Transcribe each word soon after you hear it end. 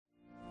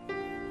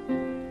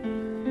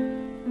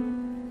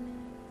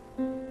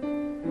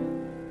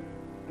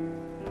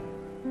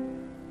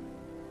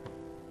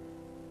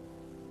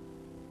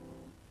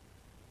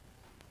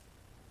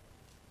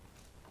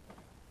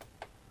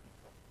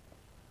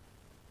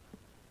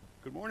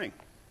Good morning.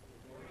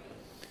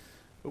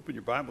 Open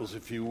your Bibles,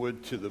 if you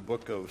would, to the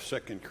book of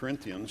 2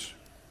 Corinthians,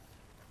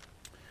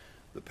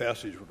 the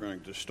passage we're going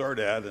to start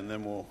at, and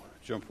then we'll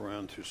jump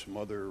around to some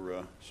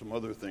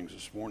other things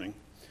this morning.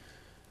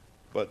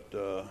 But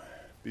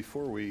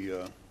before we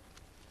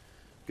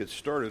get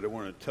started, I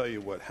want to tell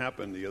you what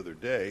happened the other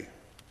day.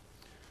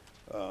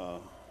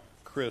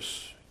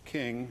 Chris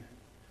King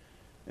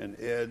and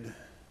Ed,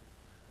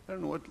 I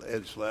don't know what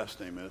Ed's last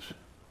name is.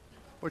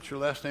 What's your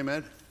last name,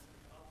 Ed?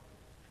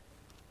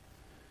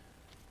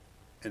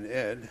 And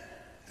Ed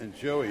and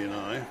Joey and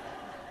I,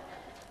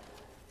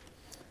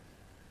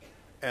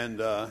 and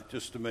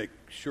just to make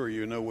sure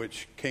you know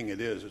which King it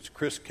is, it's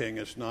Chris King.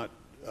 It's not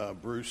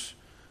Bruce,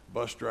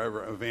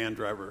 van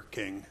driver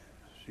King.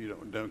 So you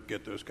don't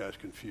get those guys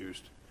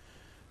confused.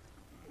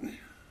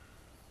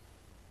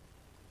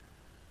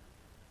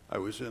 I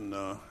was in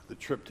the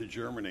trip to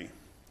Germany,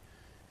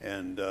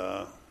 and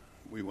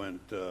we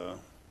went to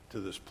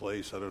this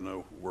place. I don't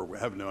know I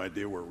have no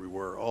idea where we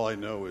were. All I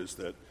know is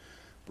that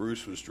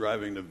Bruce was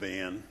driving the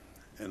van,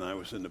 and I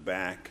was in the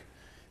back,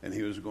 and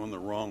he was going the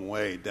wrong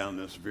way down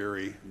this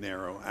very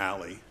narrow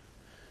alley,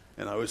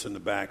 and I was in the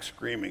back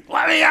screaming,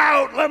 "Let me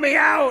out! Let me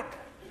out!"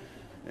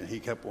 And he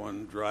kept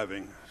on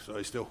driving, so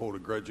I still hold a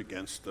grudge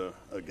against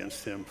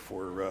him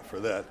for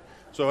that.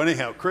 So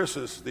anyhow, Chris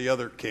is the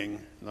other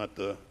King, not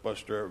the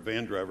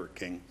van driver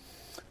King.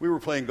 We were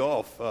playing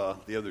golf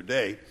the other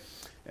day,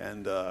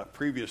 and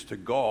previous to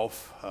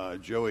golf,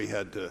 Joey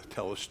had to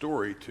tell a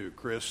story to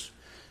Chris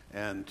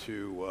and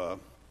to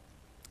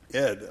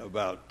Ed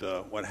about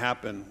what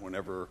happened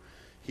whenever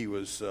he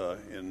was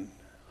in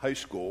high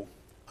school.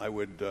 He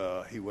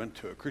went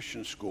to a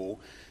Christian school,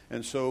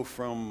 and so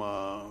from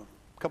a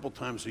couple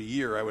times a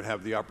year I would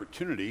have the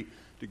opportunity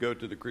to go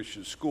to the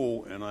Christian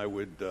school, and I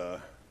would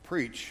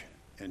preach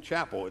in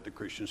chapel at the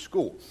Christian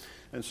school.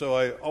 And so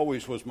I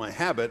always was my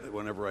habit,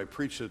 whenever I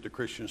preached at the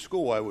Christian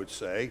school, I would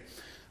say,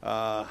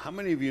 how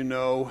many of you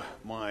know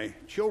my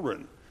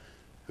children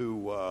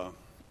who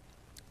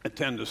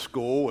attend a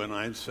school? And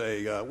I'd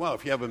say, well,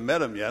 if you haven't met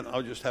them yet,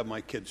 I'll just have my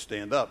kids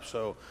stand up.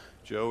 So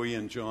Joey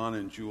and John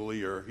and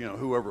Julie, or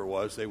whoever it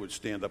was, they would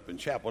stand up in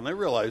chapel. And I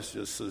realized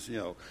this is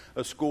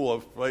a school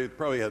of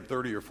probably had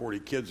 30 or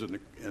 40 kids in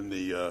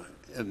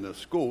the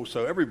school,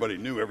 so everybody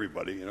knew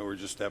everybody. We're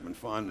just having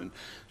fun, and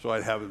so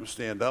I'd have them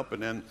stand up.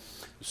 And then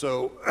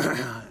so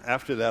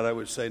after that, I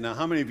would say, now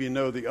how many of you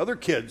know the other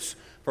kids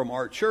from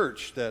our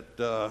church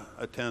that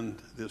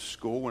attend this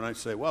school? And I'd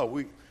say, well,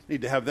 we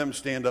need to have them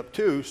stand up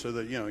too, so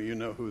that you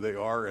know who they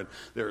are, and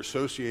they're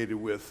associated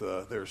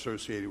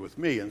with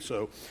me. And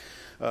so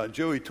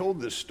Joey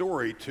told this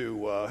story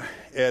to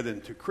Ed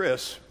and to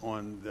Chris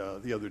on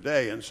the other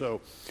day. And so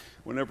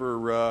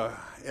whenever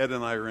Ed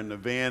and I are in the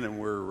van and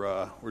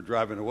we're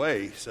driving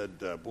away, he said,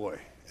 "Boy,"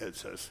 Ed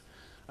says,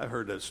 "I've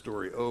heard that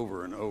story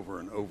over and over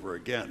and over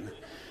again."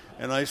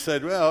 And I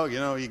said, "Well,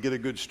 you get a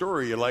good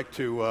story, you like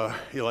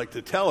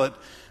to tell it."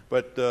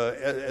 But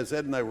as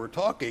Ed and I were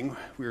talking,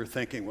 we were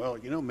thinking, well,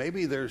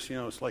 maybe there's,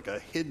 it's like a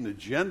hidden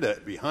agenda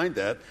behind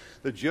that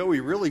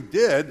Joey really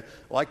did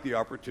like the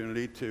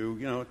opportunity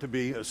to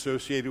be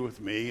associated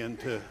with me and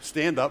to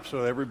stand up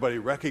so everybody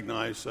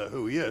recognize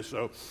who he is.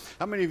 So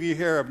how many of you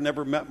here have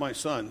never met my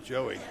son,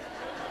 Joey?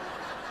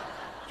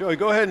 Joey,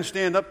 go ahead and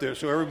stand up there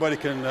so everybody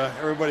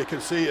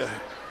can see you.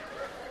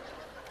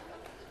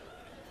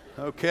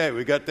 Okay,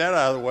 we got that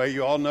out of the way.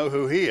 You all know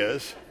who he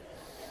is.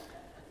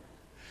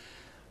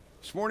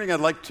 This morning I'd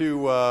like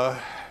to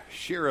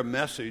share a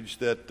message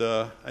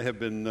that I have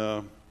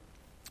been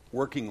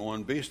working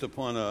on based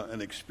upon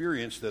an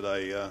experience that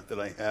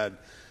I had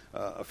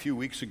a few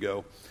weeks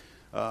ago.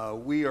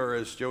 We are,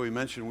 as Joey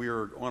mentioned, we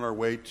are on our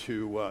way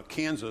to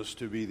Kansas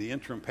to be the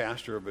interim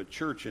pastor of a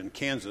church in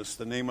Kansas.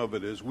 The name of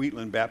it is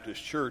Wheatland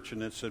Baptist Church,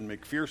 and it's in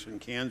McPherson,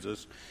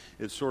 Kansas.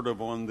 It's sort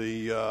of on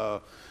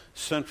the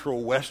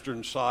central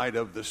western side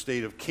of the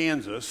state of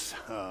Kansas.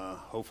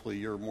 Hopefully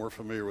you're more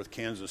familiar with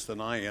Kansas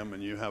than I am,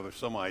 and you have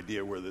some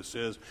idea where this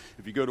is.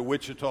 If you go to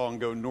Wichita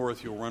and go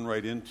north, you'll run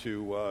right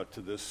into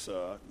this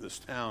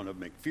town of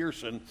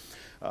McPherson.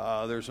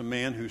 There's a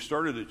man who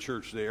started a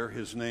church there.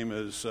 His name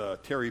is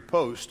Terry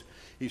Post.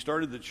 He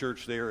started the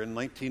church there in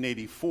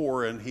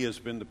 1984, and he has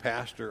been the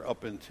pastor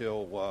up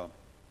until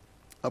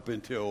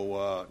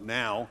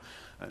now.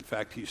 In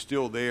fact, he's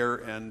still there,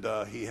 and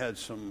he had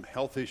some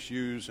health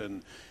issues,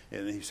 and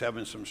he's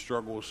having some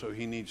struggles, so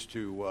he needs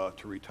to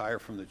retire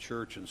from the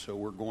church. And so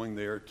we're going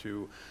there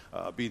to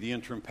be the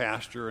interim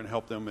pastor and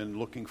help them in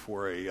looking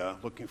for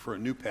a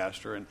new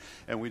pastor.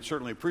 And we'd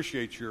certainly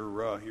appreciate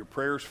your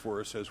prayers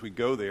for us as we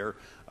go there.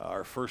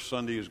 Our first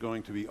Sunday is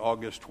going to be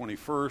August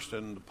 21st,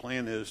 and the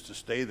plan is to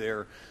stay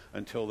there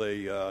until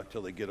they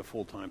get a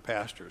full-time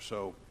pastor.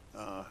 So.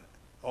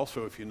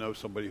 Also, if you know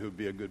somebody who'd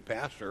be a good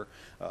pastor,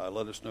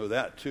 let us know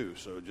that too.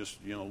 So just,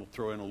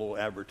 throw in a little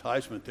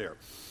advertisement there.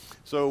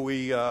 So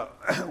we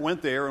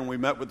went there and we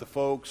met with the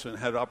folks and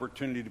had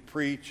opportunity to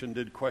preach and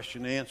did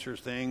question and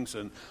answers things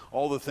and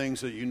all the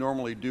things that you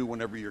normally do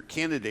whenever you're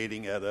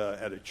candidating at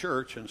a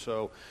church. And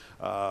so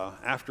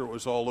after it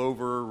was all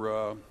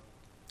over,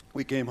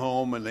 we came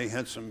home and they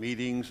had some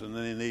meetings, and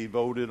then they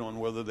voted on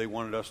whether they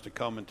wanted us to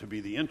come and to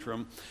be the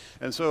interim.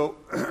 And so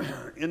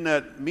in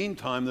that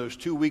meantime, those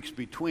 2 weeks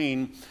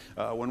between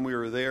when we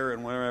were there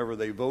and whenever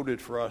they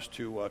voted for us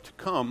to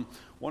come,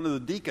 one of the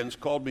deacons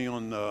called me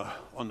on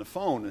the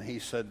phone, and he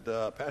said,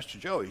 Pastor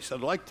Joe, he said,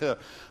 I'd like to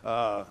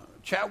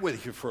chat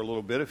with you for a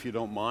little bit if you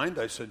don't mind.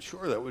 I said,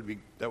 sure, that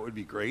would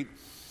be great.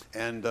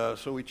 And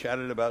so we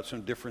chatted about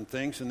some different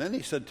things. And then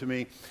he said to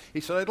me, he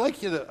said,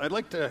 I'd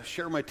like to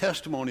share my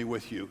testimony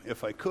with you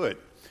if I could.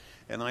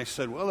 And I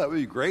said, well, that would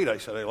be great. I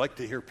said, I'd like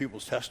to hear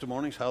people's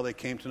testimonies, how they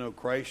came to know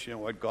Christ,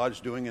 what God's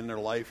doing in their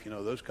life,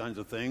 those kinds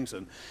of things.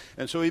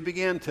 And so he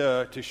began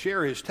to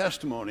share his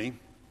testimony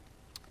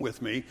with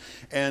me.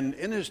 And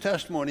in his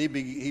testimony,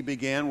 he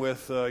began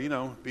with,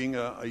 being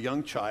a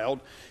young child.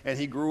 And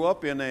he grew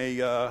up in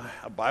a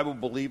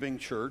Bible-believing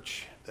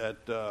church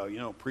that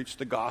preached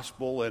the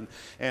gospel, and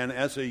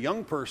as a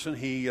young person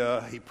he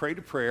prayed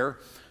a prayer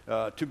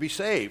to be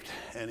saved,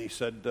 and he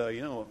said,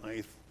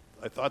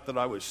 I thought that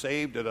I was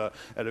saved at a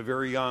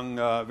very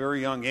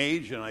young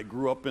age, and I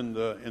grew up in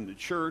the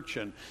church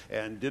and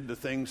did the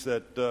things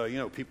that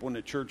people in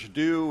the church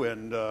do,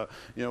 and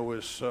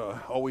was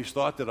always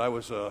thought that I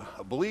was a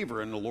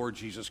believer in the Lord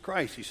Jesus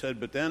Christ. He said,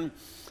 but then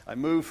I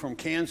moved from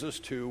Kansas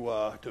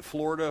to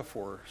Florida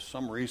for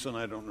some reason,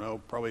 I don't know,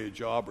 probably a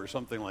job or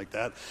something like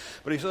that.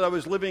 But he said I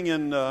was living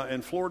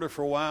in Florida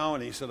for a while,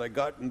 and he said I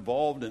got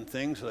involved in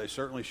things that I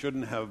certainly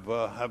shouldn't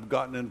have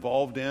gotten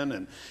involved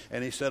in,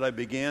 and he said I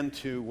began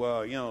to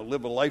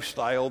live a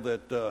lifestyle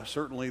that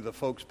certainly the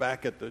folks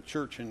back at the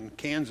church in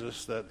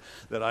Kansas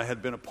that I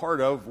had been a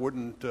part of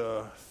wouldn't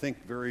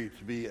think to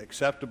be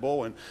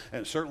acceptable, and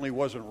certainly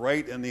wasn't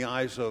right in the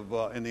eyes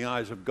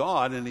of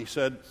God. And he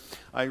said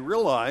I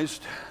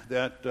realized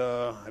that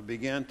I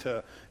began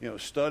to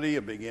study.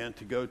 I began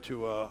to go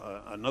to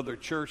another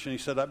church, and he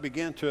said I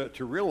began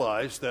to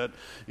realize that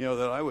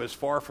that I was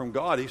far from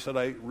God. He said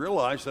I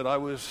realized that I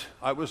was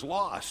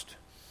lost.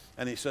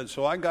 And he said,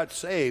 so I got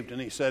saved.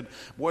 And he said,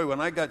 boy, when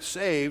I got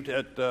saved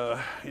as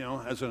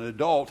an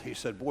adult, he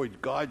said, boy,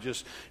 God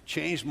just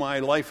changed my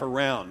life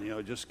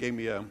around. Just gave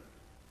me a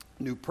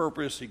new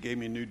purpose. He gave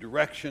me a new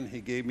direction.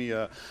 He gave me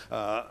a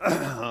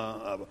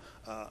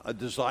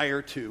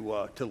desire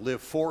to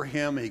live for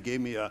Him. He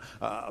gave me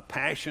a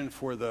passion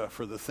for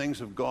the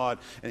things of God.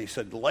 And he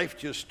said, life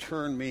just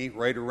turned me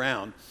right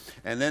around.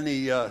 And then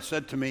he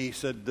said to me, he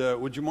said,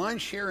 would you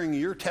mind sharing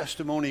your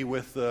testimony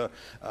with me?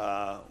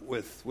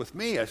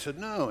 I said,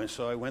 no. And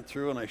so I went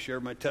through and I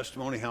shared my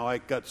testimony, how I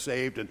got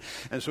saved. And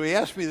so he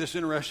asked me this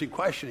interesting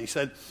question. He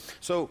said,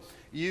 so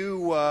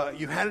you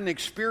had an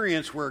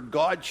experience where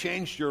God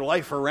changed your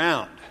life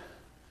around.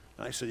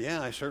 And I said,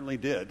 yeah, I certainly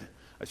did.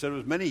 I said it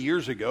was many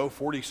years ago,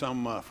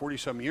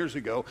 40-some years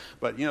ago,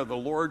 but the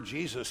Lord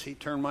Jesus, He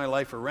turned my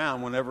life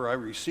around whenever I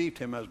received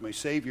Him as my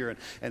Savior,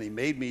 and He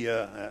made me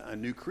a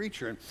new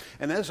creature.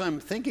 And as I'm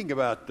thinking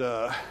about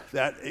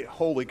that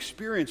whole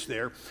experience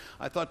there,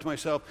 I thought to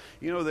myself,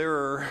 there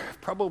are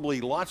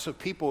probably lots of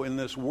people in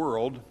this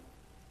world,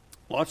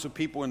 lots of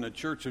people in the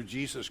Church of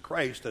Jesus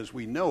Christ, as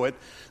we know it,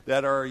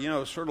 that are,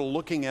 sort of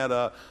looking at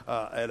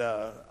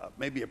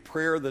maybe a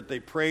prayer that they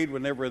prayed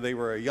whenever they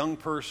were a young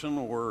person,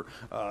 or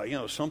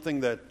something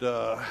that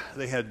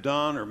they had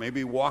done, or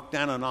maybe walked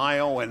down an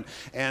aisle,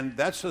 and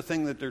that's the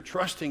thing that they're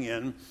trusting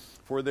in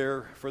for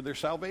their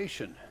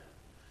salvation.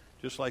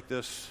 Just like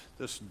this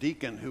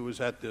deacon who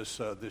was at this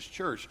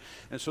church.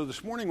 And so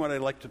this morning what I'd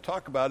like to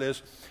talk about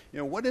is,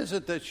 what is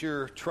it that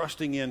you're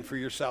trusting in for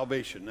your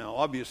salvation? Now,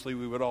 obviously,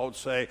 we would all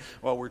say,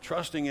 well, we're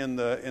trusting in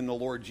the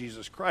Lord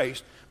Jesus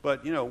Christ,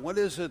 but, what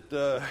is it,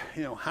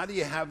 how do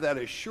you have that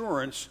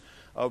assurance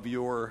of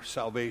your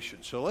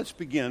salvation? So let's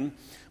begin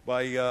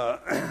by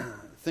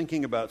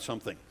thinking about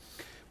something.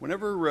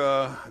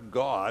 Whenever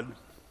God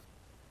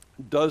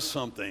does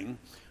something,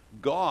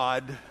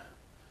 God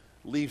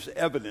leaves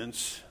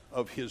evidence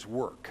of His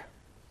work.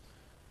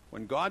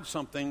 When God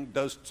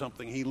does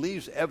something, He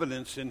leaves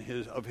evidence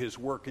of His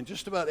work in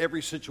just about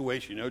every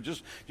situation.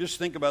 Just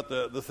think about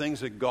the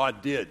things that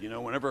God did.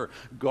 Whenever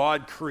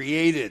God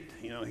created,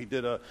 He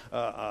did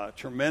a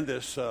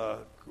tremendous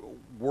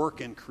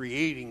work in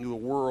creating the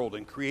world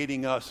and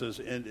creating us as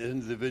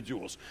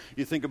individuals.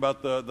 You think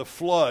about the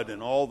flood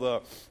and all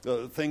the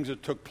things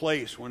that took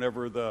place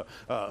whenever the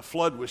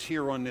flood was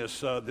here on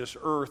this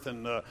earth,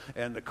 and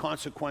the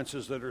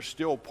consequences that are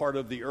still part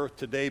of the earth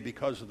today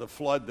because of the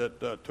flood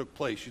that took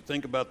place. You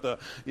think about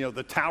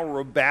the Tower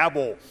of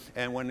Babel,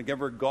 and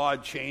whenever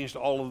God changed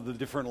all of the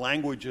different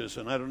languages.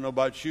 And I don't know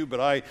about you,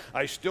 but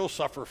I still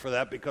suffer for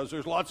that, because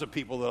there's lots of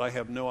people that I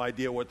have no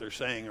idea what they're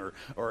saying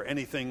or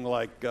anything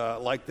like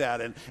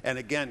that. And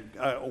again,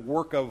 a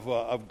work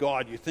of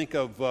God. You think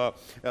of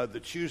the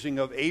choosing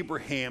of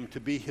Abraham to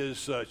be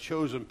His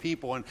chosen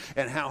people,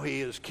 and how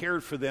He has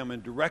cared for them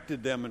and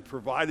directed them and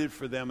provided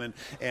for them,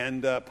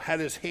 and had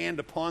His hand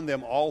upon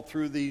them all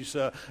through these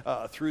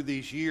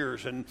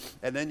years. And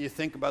then you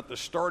think about the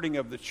starting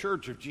of the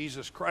Church of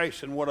Jesus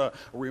Christ, and what a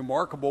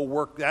remarkable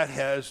work that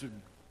has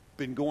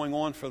been going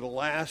on for the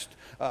last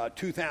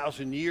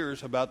 2,000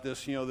 years about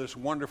this, this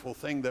wonderful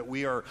thing that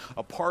we are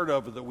a part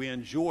of, that we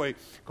enjoy,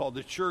 called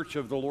the Church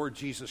of the Lord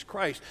Jesus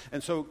Christ.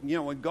 And so,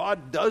 when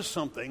God does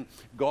something,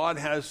 God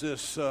has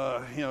this,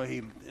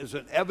 he is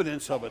an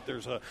evidence of it.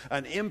 There's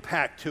an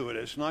impact to it.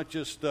 It's not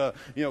just,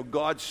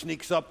 God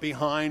sneaks up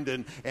behind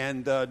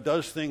and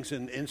does things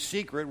in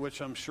secret,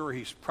 which I'm sure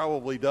he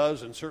probably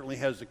does and certainly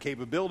has the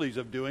capabilities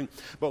of doing.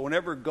 But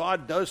whenever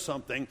God does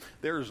something,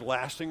 there's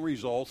lasting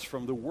results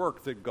from the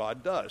work that God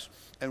does.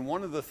 And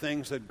one of the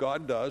things that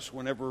God does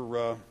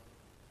whenever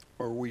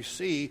we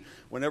see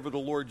whenever the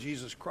Lord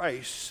Jesus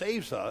Christ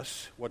saves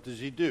us, what does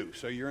he do?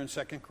 So you're in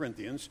 2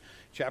 Corinthians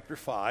chapter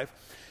 5,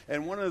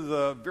 and one of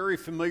the very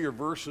familiar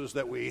verses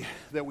that we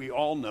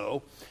all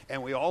know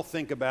and we all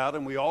think about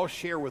and we all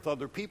share with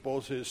other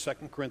people is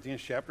 2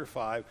 Corinthians chapter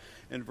 5,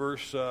 and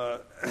verse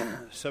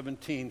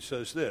 17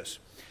 says this: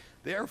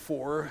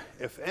 "Therefore,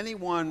 if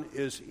anyone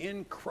is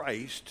in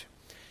Christ,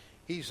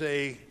 he's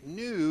a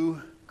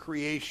new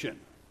creation."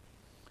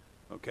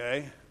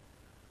 Okay?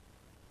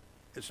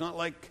 It's not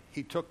like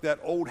he took that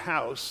old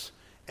house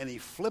and he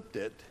flipped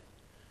it,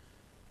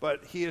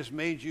 but he has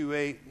made you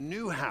a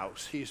new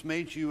house. He's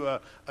made you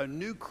a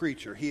new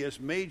creature. He has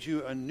made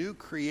you a new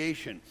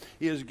creation.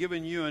 He has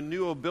given you a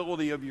new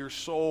ability of your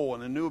soul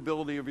and a new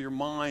ability of your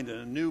mind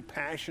and a new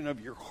passion of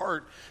your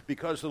heart,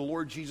 because the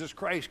Lord Jesus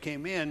Christ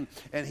came in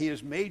and he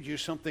has made you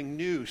something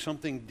new,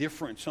 something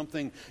different,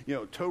 something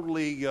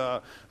totally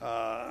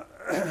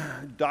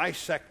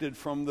dissected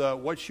from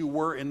what you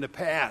were in the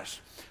past.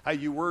 How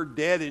you were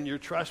dead in your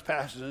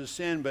trespasses and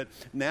sin, but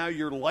now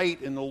you're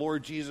light in the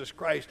Lord Jesus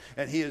Christ,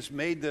 and he has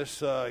made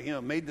this,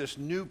 made this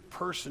new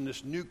person,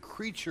 this new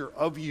creature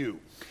of you.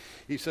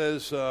 He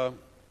says, the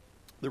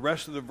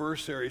rest of the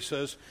verse there, he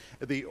says,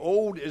 "The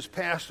old is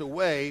passed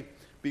away,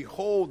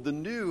 behold, the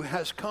new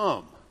has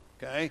come."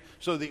 Okay,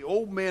 so the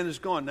old man is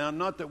gone. Now,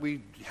 not that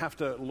we have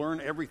to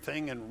learn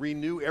everything and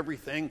renew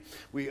everything.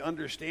 We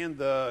understand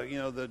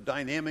the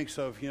dynamics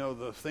of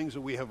the things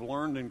that we have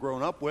learned and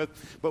grown up with.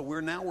 But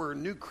we're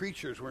new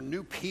creatures. We're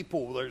new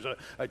people. There's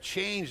a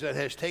change that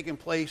has taken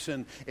place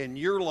in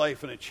your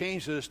life, and a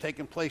change that has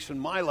taken place in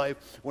my life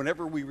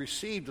whenever we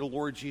received the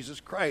Lord Jesus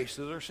Christ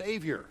as our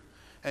Savior.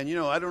 And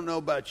I don't know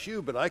about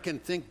you, but I can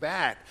think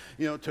back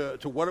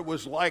to what it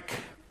was like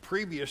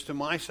previous to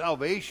my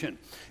salvation,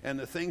 and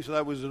the things that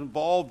I was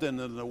involved in,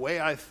 and the way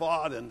I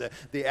thought, and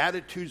the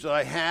attitudes that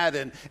I had,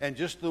 and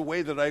just the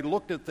way that I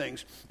looked at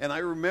things. And I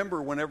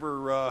remember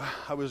whenever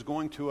I was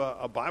going to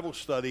a Bible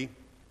study,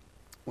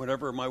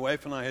 whenever my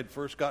wife and I had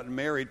first gotten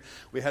married,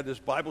 we had this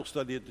Bible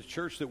study at the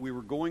church that we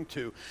were going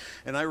to.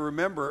 And I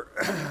remember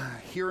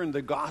hearing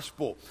the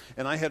gospel.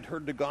 And I had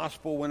heard the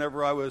gospel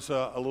whenever I was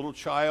a little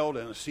child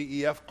in a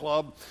CEF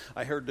club.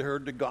 I heard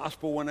the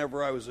gospel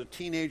whenever I was a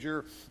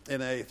teenager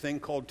in a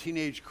thing called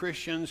Teenage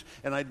Christians.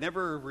 And I'd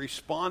never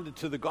responded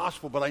to the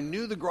gospel, but I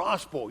knew the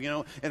gospel,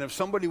 And if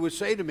somebody would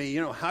say to me,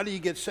 "How do you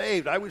get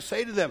saved?" I would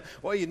say to them,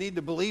 "Well, you need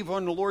to believe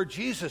on the Lord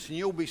Jesus and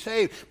you'll be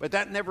saved." But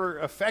that never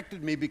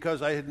affected me,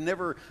 because I had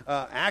never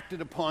acted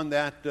upon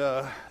that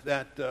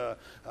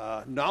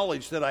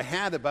knowledge that I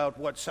had about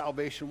what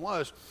salvation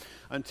was,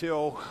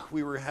 until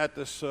we were at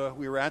this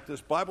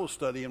Bible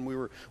study, and we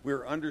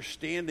were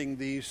understanding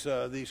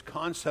these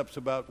concepts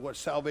about what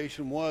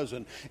salvation was,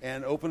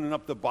 and opening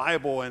up the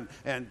Bible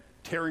and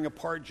tearing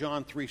apart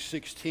John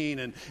 3:16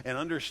 and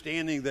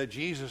understanding that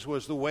Jesus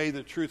was the way,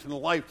 the truth, and the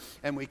life.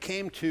 And we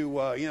came to,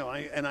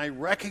 I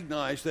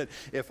recognized that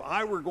if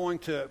I were going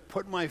to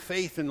put my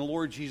faith in the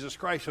Lord Jesus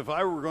Christ, if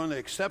I were going to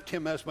accept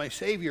him as my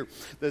Savior,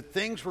 that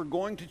things were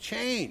going to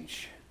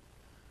change.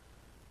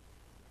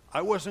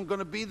 I wasn't going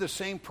to be the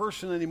same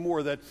person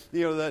anymore,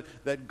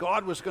 that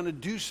God was going to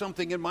do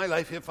something in my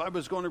life if I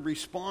was going to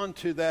respond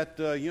to that,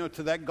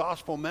 to that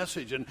gospel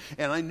message. And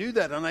I knew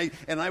that,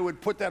 and I would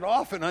put that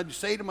off, and I'd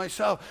say to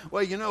myself,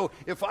 well,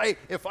 if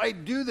I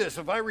do this,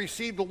 if I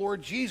receive the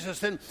Lord Jesus,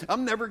 then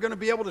I'm never going to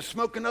be able to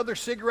smoke another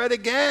cigarette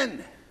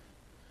again.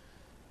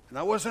 And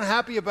I wasn't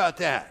happy about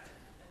that.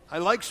 I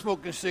like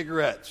smoking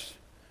cigarettes.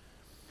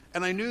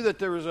 And I knew that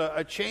there was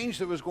a change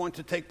that was going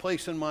to take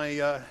place in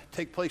my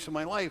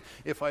life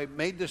if I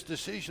made this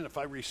decision, if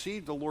I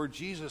received the Lord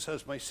Jesus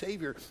as my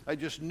Savior. I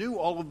just knew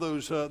all of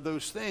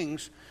those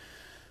things,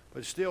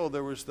 but still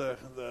there was the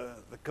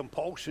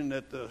compulsion,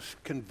 that the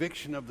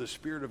conviction of the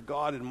Spirit of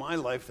God in my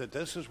life, that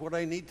this is what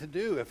I need to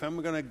do if I'm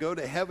going to go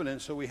to heaven.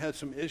 And so we had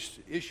some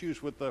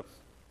issues with the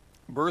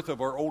birth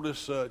of our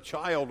oldest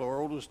child,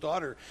 our oldest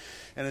daughter.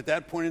 And at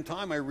that point in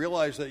time, I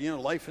realized that,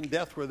 life and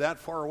death were that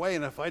far away.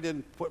 And if I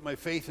didn't put my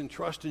faith and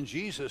trust in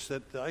Jesus,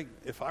 that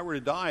if I were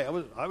to die,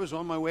 I was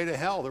on my way to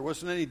hell. There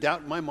wasn't any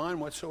doubt in my mind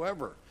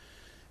whatsoever.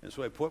 And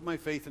so I put my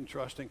faith and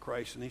trust in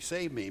Christ, and he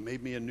saved me,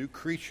 made me a new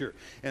creature.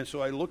 And so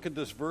I look at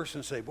this verse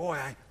and say, boy,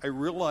 I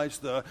realize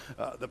the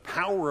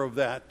power of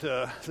that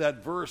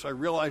verse. I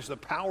realize the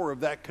power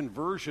of that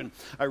conversion.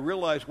 I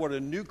realize what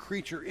a new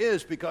creature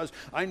is, because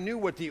I knew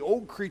what the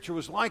old creature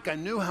was like. I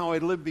knew how I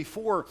lived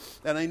before,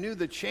 and I knew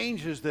the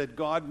changes that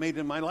God made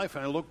in my life.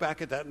 And I look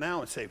back at that now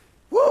and say,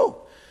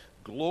 whoa,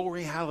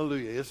 Glory,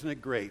 hallelujah. Isn't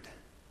it great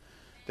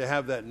to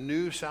have that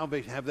new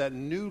salvation, have that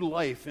new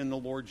life in the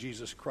Lord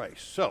Jesus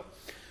Christ? So,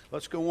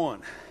 let's go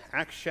on.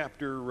 Acts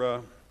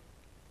chapter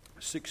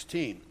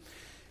 16.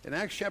 In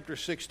Acts chapter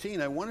 16,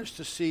 I want us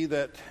to see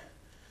that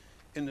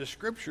in the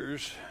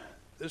Scriptures,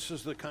 this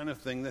is the kind of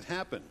thing that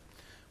happened.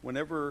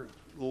 Whenever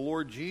the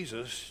Lord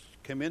Jesus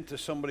come into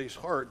somebody's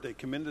heart, they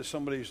come into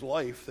somebody's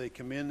life, they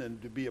come in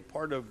and to be a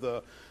part of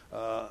the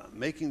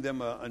making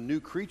them a new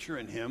creature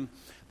in Him,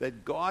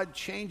 that God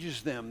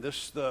changes them.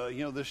 This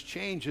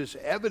change is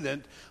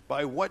evident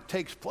by what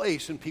takes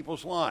place in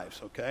people's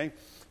lives, okay?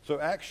 So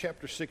Acts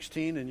chapter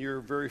 16, and you're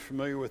very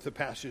familiar with the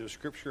passage of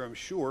Scripture, I'm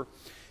sure.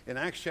 In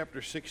Acts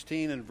chapter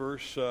 16 and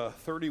verse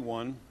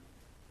 31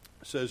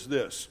 says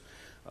this.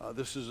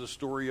 This is a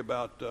story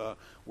about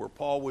where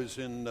Paul was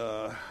in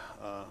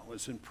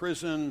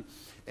prison,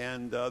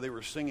 and they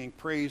were singing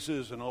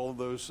praises and all of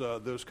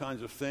those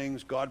kinds of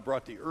things. God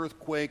brought the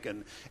earthquake,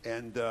 and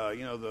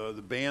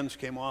the bands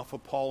came off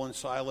of Paul and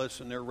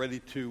Silas, and they're ready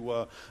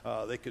to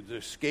they could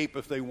escape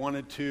if they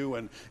wanted to,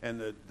 and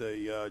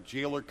the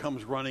jailer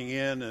comes running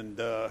in,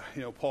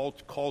 and Paul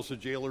calls the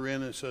jailer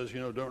in and says,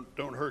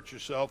 don't hurt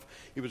yourself.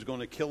 He was going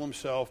to kill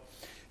himself.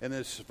 And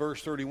it's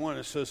verse 31.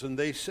 It says, and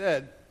they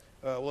said.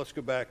 Let's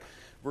go back.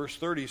 Verse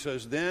 30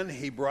 says, then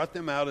he brought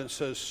them out and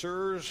says,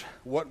 sirs,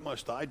 what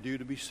must I do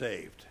to be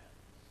saved?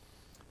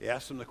 He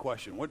asked them the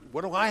question,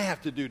 what do I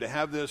have to do to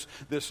have this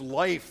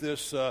life,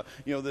 this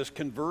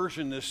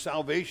conversion, this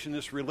salvation,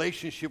 this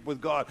relationship with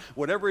God?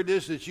 Whatever it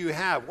is that you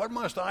have, what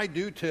must I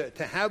do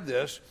to have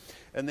this?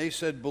 And they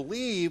said,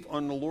 believe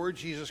on the Lord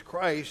Jesus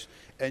Christ,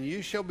 and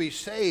you shall be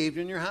saved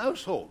in your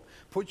household.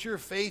 Put your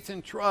faith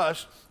and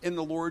trust in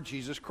the Lord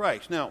Jesus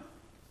Christ. Now,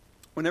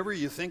 whenever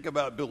you think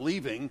about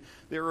believing,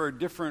 there are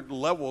different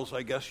levels,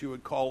 I guess you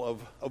would call,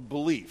 of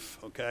belief,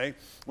 okay?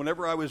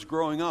 Whenever I was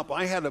growing up,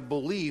 I had a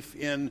belief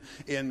in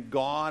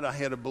God. I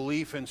had a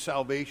belief in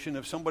salvation.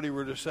 If somebody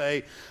were to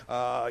say,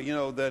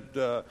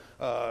 that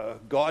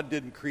God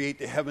didn't create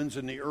the heavens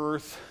and the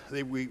earth,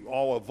 we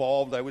all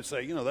evolved, I would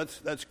say,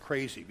 that's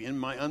crazy. In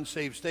my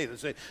unsaved state, I'd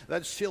say,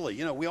 that's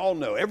silly. We all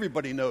know,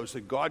 everybody knows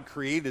that God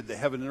created the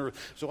heaven and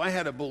earth. So I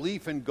had a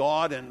belief in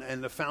God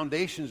and the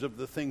foundations of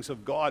the things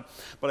of God,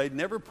 but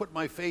I'd never put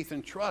my faith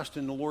and trust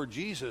in the Lord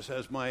Jesus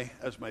as my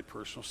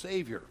personal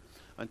Savior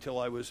until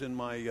I was in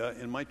my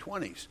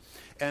 20s.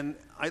 And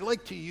I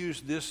like to use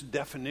this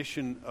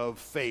definition of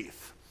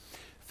faith.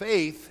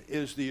 Faith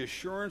is the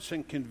assurance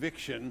and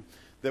conviction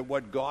that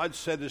what God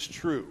said is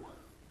true.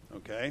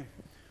 Okay?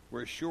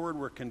 We're assured,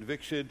 we're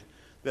convicted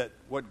that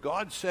what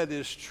God said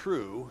is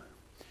true,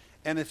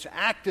 and it's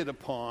acted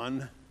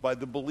upon by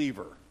the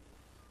believer.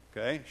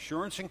 Okay?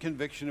 Assurance and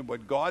conviction of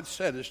what God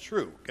said is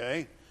true.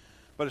 Okay?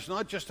 But it's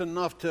not just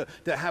enough to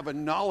have a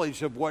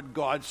knowledge of what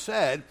God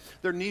said.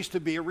 There needs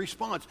to be a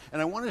response.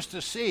 And I want us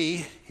to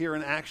see here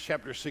in Acts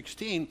chapter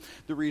 16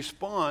 the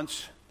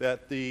response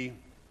that the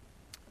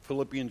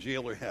Philippian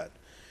jailer had.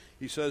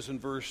 He says in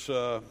verse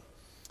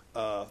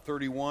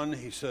 31,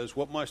 he says,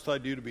 what must I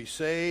do to be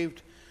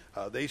saved?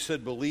 They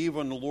said, believe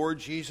on the Lord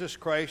Jesus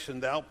Christ,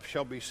 and thou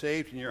shalt be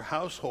saved in your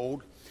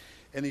household.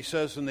 And he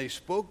says, and they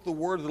spoke the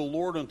word of the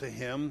Lord unto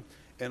him,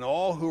 and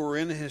all who were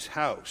in his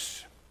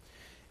house.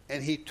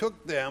 And he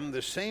took them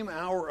the same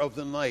hour of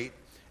the night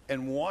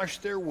and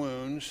washed their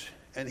wounds,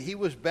 and he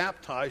was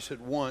baptized at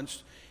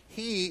once,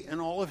 he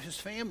and all of his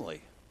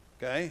family.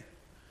 Okay?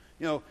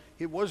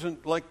 It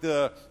wasn't like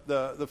the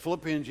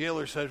Philippian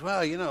jailer says,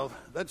 well,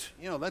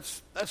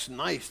 that's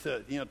nice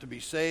to be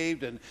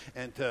saved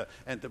and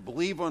to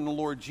believe on the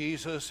Lord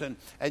Jesus, and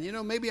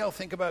maybe I'll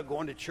think about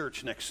going to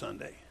church next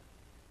Sunday.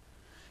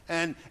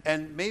 And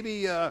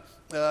maybe I'll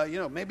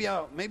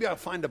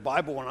find a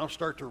Bible and I'll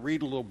start to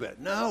read a little bit.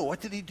 No,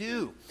 what did he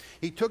do?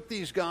 He took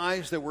these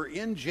guys that were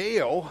in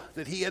jail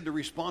that he had the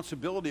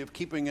responsibility of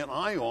keeping an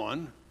eye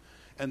on,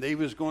 and there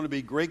was going to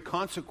be great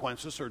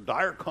consequences or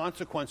dire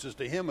consequences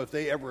to him if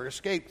they ever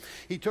escaped.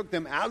 He took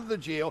them out of the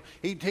jail.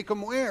 He'd take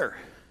them where?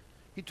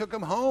 He took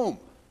them home.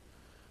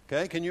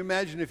 Okay, can you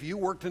imagine if you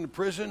worked in a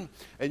prison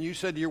and you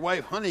said to your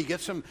wife, honey,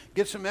 get some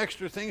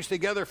extra things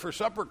together for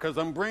supper because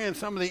I'm bringing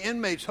some of the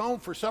inmates home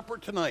for supper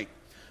tonight.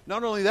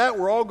 Not only that,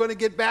 we're all going to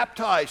get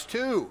baptized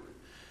too.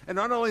 And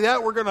not only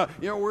that, we're going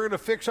to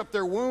fix up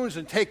their wounds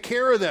and take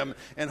care of them.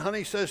 And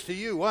honey says to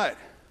you, what?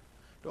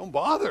 Don't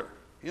bother.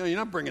 You're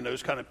not bringing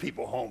those kind of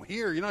people home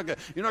here. You're not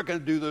going to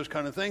do those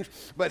kind of things.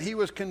 But he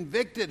was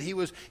convicted.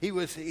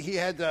 He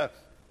had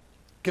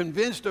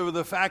convinced over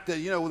the fact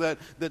that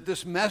that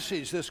this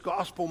message, this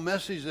gospel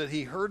message that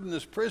he heard in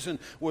this prison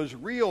was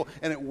real,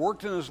 and it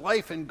worked in his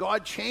life, and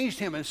God changed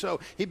him. And so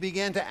he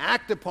began to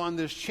act upon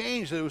this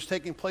change that was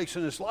taking place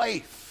in his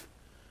life.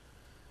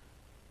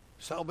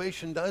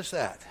 Salvation does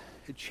that.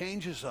 It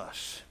changes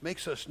us,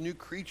 makes us new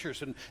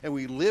creatures, and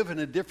we live in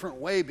a different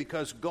way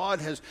because God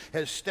has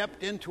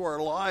stepped into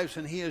our lives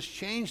and he has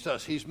changed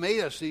us. He's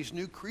made us these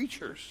new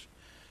creatures.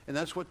 And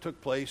that's what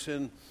took place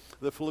in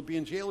the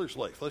Philippian jailer's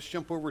life. Let's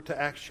jump over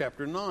to Acts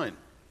chapter 9.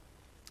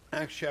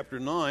 Acts chapter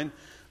 9,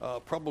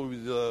 probably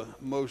the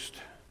most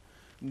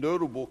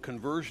notable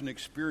conversion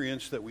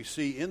experience that we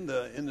see in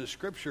the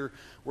Scripture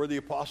where the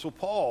Apostle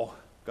Paul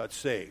got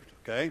saved,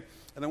 okay?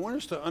 And I want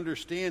us to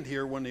understand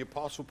here when the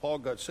Apostle Paul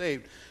got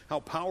saved how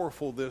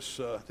powerful this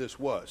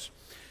was.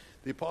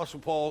 The Apostle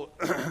Paul,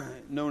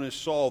 known as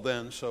Saul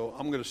then, so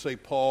I'm going to say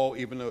Paul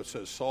even though it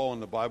says Saul in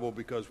the Bible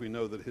because we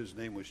know that his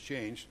name was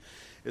changed.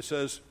 It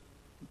says,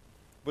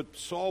 but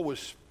Saul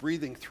was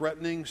breathing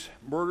threatenings,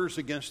 murders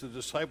against the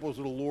disciples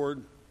of the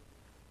Lord,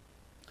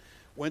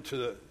 went to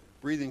the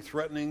breathing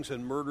threatenings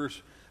and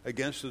murders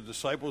against the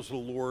disciples of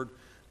the Lord,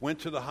 went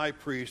to the high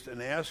priest and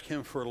asked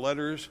him for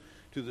letters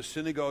to the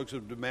synagogues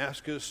of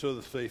Damascus so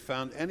that if they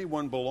found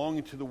anyone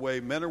belonging to the way,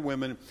 men or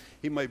women,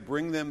 he might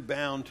bring them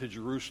bound to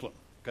Jerusalem.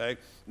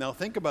 Okay? Now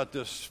think about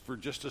this for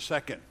just a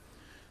second.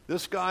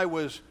 This guy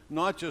was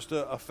not just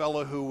a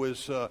fellow who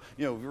was,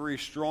 very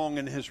strong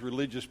in his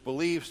religious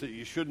beliefs, that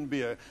you shouldn't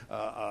be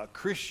a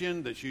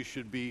Christian, that you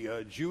should be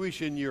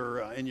Jewish in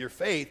your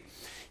faith.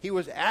 He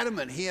was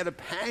adamant. He had a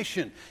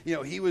passion.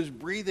 He was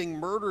breathing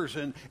murders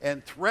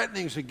and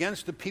threatenings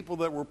against the people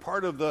that were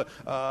part of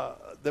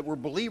that were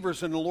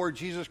believers in the Lord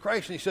Jesus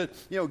Christ. And he said,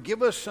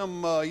 give us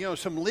some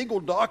legal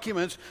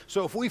documents.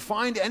 So if we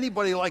find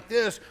anybody like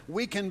this,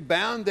 we can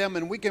bound them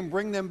and we can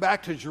bring them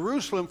back to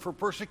Jerusalem for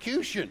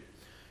persecution.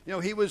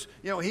 He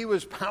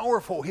was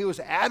powerful. He was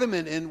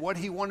adamant in what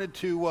he wanted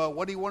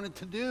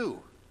to do.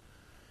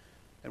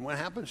 And what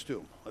happens to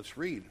him? Let's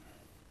read.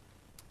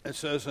 It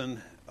says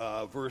in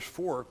verse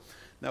 4,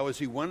 now as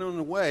he went on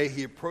the way,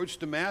 he approached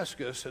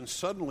Damascus, and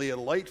suddenly a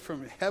light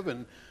from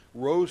heaven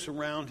shone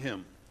around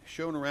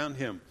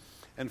him.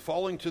 And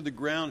falling to the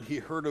ground, he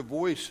heard a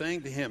voice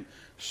saying to him,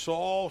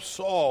 Saul,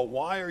 Saul,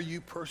 why are you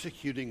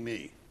persecuting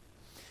me?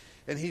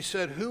 And he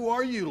said, who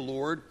are you,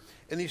 Lord?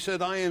 And he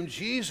said, I am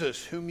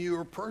Jesus, whom you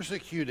are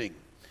persecuting.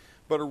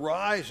 But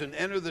arise and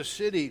enter the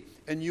city,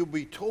 and you'll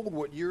be told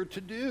what you're to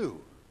do.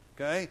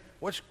 Okay?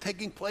 What's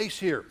taking place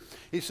here?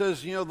 He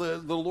says, the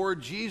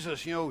Lord Jesus,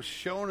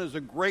 shone as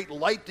a great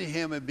light to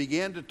him and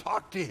began to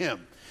talk to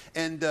him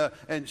and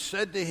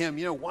said to him,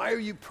 why are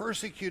you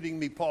persecuting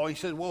me, Paul? He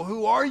said, well,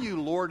 who are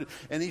you, Lord?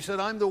 And he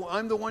said, I'm the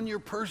one you're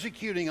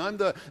persecuting. I'm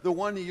the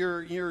one that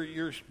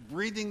you're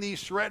breathing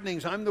these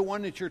threatenings. I'm the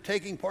one that you're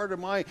taking part of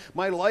my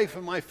life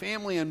and my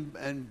family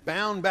and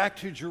bound back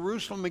to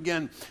Jerusalem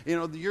again.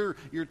 You're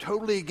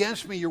totally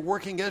against me. You're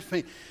working against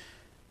me.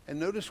 And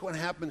notice what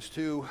happens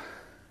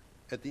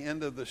at the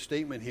end of the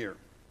statement here,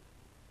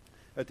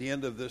 at the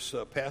end of this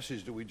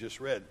passage that we just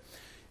read.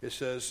 It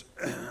says,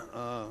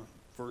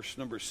 verse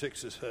number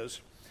 6, it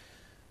says,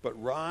 but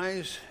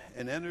rise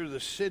and enter the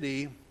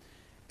city,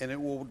 and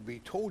it will be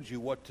told you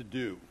what to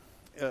do.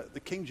 The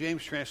King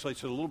James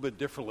translates it a little bit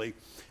differently.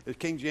 The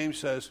King James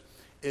says,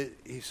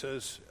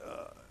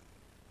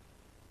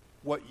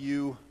 what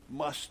you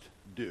must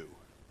do.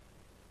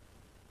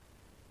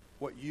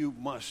 What you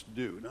must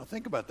do. Now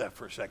think about that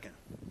for a second.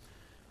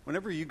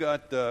 Whenever you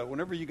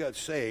got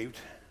saved,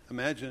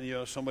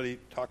 imagine somebody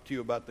talked to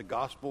you about the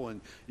gospel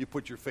and you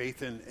put your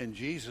faith in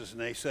Jesus,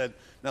 and they said,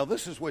 now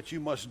this is what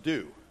you must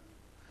do.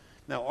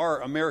 Now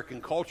our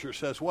American culture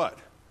says what?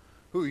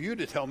 Who are you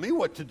to tell me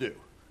what to do?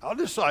 I'll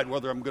decide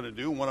whether I'm going to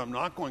do and what I'm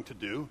not going to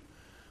do.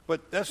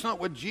 But that's not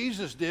what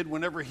Jesus did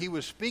whenever he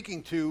was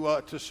speaking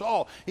to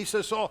Saul. He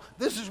says, Saul,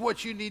 this is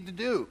what you need to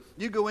do.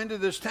 You go into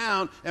this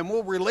town and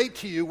we'll relate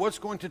to you what's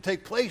going to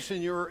take place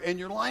in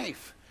your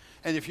life.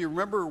 And if you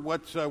remember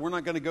we're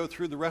not going to go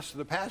through the rest of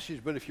the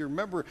passage, but if you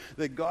remember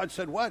that God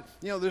said what?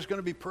 There's going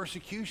to be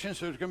persecutions,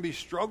 there's going to be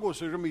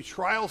struggles, there's going to be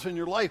trials in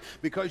your life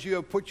because you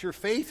have put your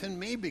faith in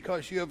me,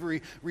 because you have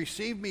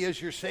received me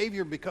as your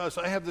Savior, because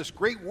I have this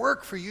great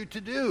work for you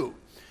to do.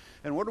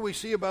 And what do we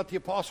see about the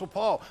Apostle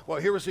Paul? Well,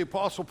 here was the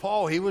Apostle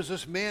Paul. He was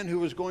this man who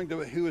was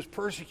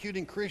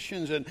persecuting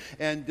Christians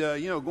and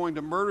going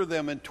to murder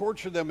them and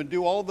torture them and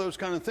do all those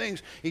kind of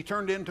things. He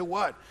turned into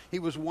what? He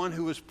was one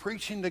who was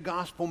preaching the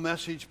gospel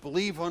message,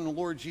 believe on the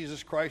Lord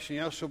Jesus Christ,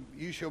 and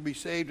you shall be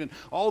saved, and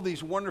all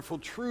these wonderful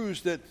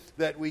truths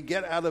that we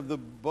get out of the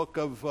book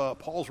of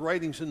Paul's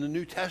writings in the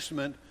New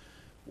Testament.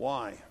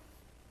 Why?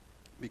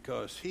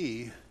 Because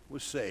he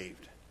was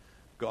saved.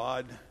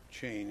 God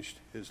changed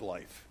his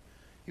life.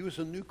 He was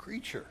a new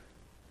creature.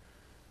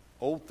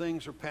 Old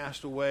things are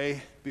passed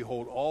away.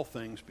 Behold, all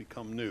things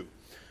become new.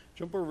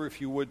 Jump over,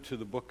 if you would, to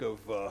the book of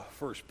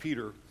 1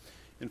 Peter.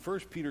 In 1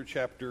 Peter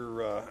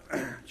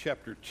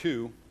chapter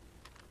 2,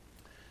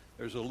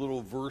 there's a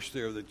little verse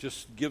there that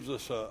just gives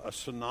us a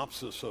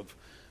synopsis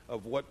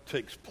of what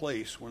takes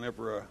place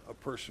whenever a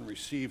person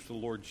receives the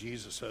Lord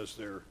Jesus as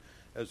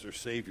their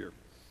Savior.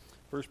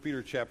 1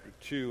 Peter chapter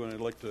 2, and I'd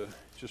like to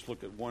just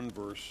look at one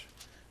verse,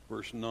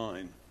 verse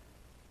 9.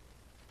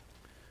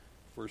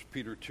 1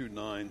 Peter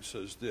 2:9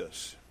 says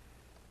this.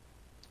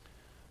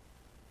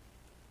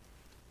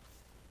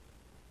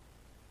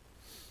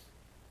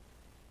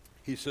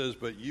 He says,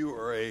 but you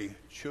are a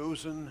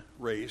chosen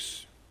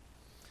race,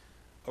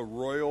 a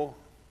royal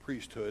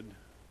priesthood,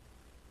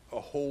 a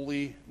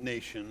holy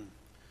nation,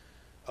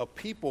 a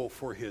people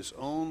for his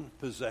own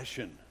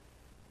possession.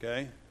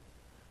 Okay?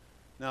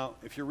 Now,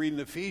 if you're reading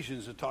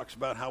Ephesians, it talks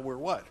about how we're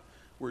what?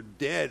 we're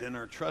dead in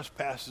our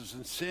trespasses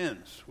and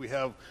sins. We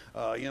have,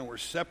 we're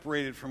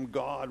separated from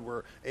God.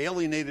 We're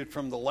alienated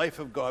from the life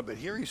of God. But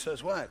here he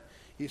says what?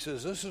 He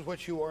says, this is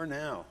what you are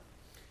now.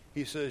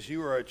 He says,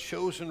 you are a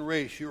chosen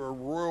race. You're a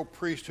royal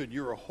priesthood.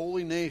 You're a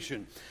holy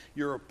nation.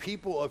 You're a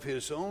people of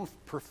his own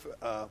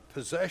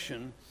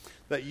possession,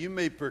 that you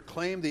may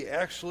proclaim the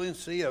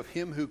excellency of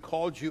him who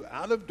called you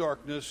out of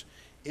darkness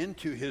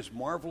into his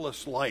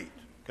marvelous light.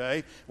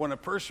 Okay? When a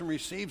person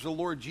receives the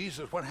Lord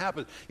Jesus, what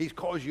happens? He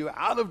calls you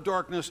out of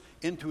darkness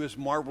into his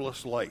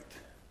marvelous light.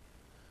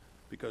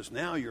 Because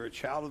now you're a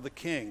child of the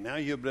King. Now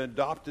you have been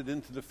adopted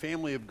into the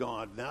family of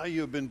God. Now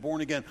you have been born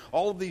again.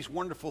 All of these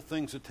wonderful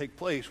things that take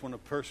place when a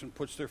person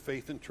puts their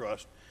faith and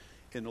trust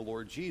in the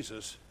Lord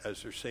Jesus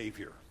as their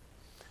Savior.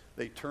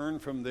 They turn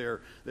from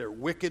their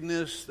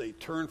wickedness. They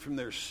turn from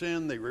their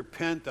sin. They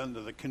repent under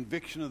the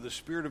conviction of the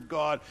Spirit of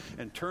God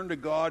and turn to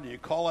God. And you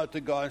call out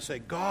to God and say,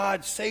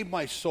 God, save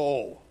my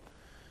soul.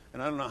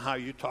 And I don't know how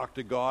you talk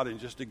to God and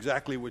just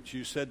exactly what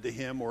you said to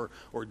him or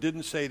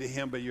didn't say to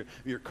him, but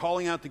you're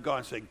calling out to God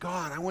and say,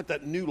 God, I want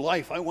that new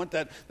life. I want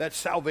that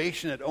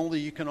salvation that only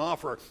you can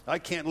offer. I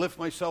can't lift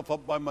myself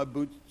up by my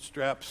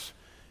bootstraps.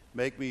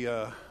 Make me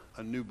a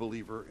new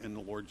believer in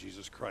the Lord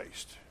Jesus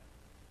Christ.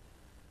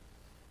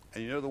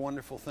 And you know the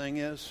wonderful thing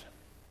is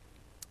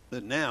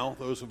that now,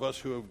 those of us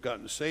who have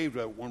gotten saved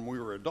when we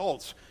were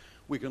adults,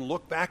 we can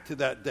look back to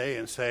that day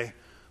and say,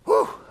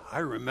 whew, I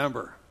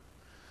remember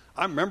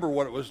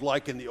what it was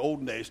like in the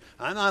olden days,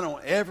 and I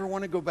don't ever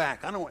want to go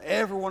back. I don't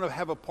ever want to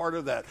have a part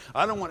of that.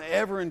 I don't want to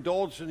ever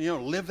indulge in,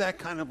 live that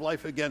kind of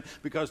life again,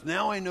 because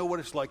now I know what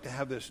it's like to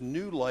have this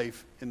new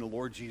life in the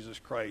Lord Jesus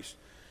Christ,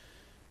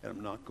 and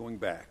I'm not going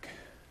back.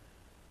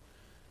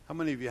 How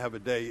many of you have a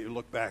day you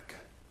look back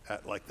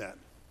at like that?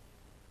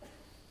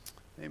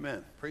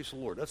 Amen. Praise the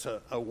Lord. That's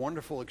a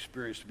wonderful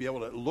experience to be able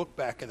to look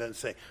back at that and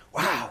say,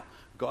 wow,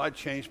 God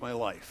changed my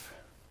life.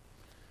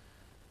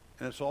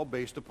 And it's all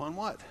based upon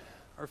what?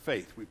 Our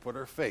faith. We put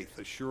our faith,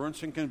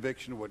 assurance and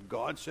conviction of what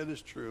God said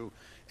is true,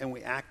 and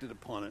we acted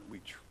upon it.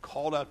 We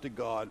called out to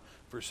God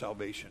for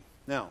salvation.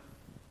 Now,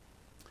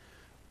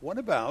 what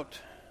about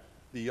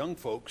the young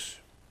folks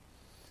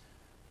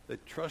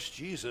that trust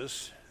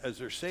Jesus as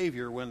their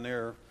Savior when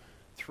they're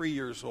 3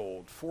 years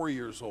old, 4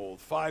 years old,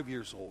 5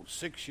 years old,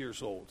 6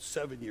 years old,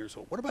 7 years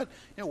old? What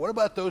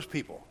about those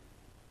people?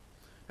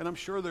 And I'm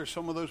sure there's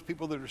some of those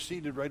people that are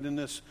seated right in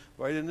this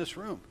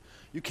room.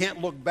 You can't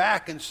look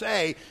back and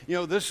say,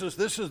 this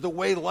is the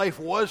way life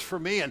was for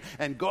me,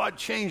 and God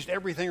changed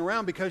everything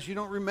around, because you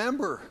don't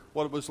remember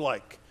what it was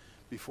like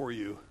before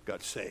you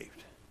got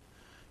saved.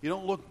 You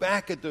don't look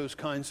back at those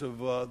kinds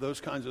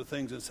of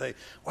things and say,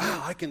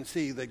 wow, I can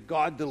see that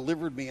God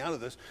delivered me out of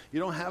this. You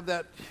don't have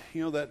that,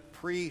 that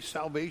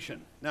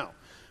pre-salvation. Now,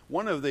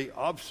 one of the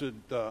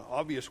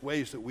obvious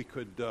ways that we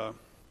could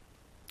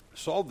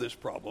solve this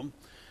problem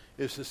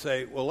is to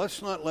say, well,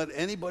 let's not let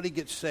anybody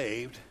get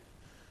saved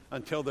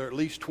until they're at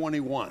least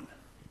 21,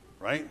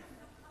 right?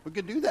 We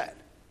could do that.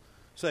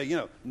 Say,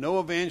 no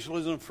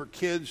evangelism for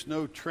kids,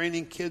 no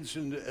training kids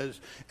as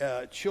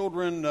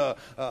children,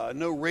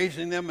 no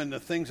raising them in the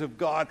things of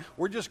God.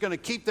 We're just going to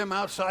keep them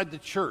outside the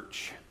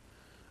church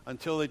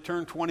until they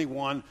turn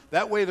 21.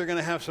 That way they're going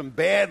to have some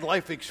bad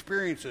life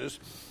experiences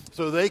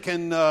so they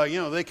can,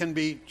 they can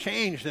be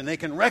changed and they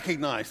can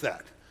recognize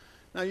that.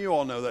 Now, you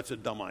all know that's a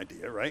dumb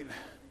idea, right?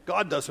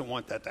 God doesn't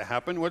want that to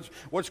happen.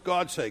 What's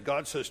God say?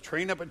 God says,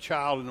 train up a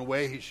child in the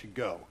way he should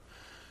go.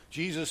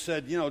 Jesus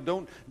said,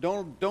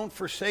 don't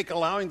forsake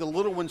allowing the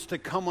little ones to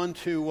come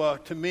unto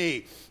to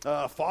me.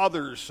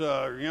 Fathers,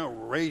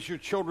 raise your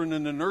children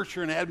in the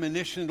nurture and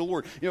admonition of the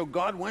Lord.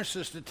 God wants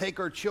us to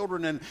take our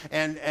children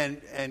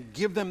and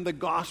give them the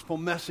gospel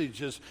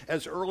message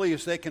as early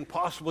as they can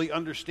possibly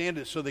understand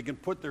it, so they can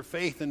put their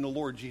faith in the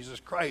Lord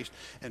Jesus Christ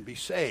and be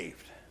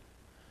saved.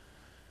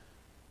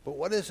 But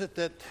what is it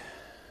that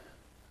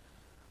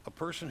a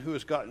person who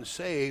has gotten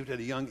saved at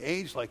a young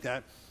age like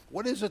that,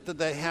 what is it that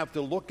they have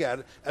to look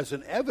at as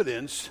an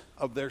evidence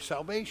of their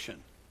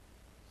salvation?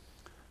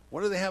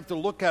 What do they have to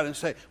look at and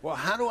say, well,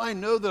 how do I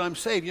know that I'm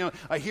saved?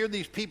 I hear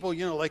these people,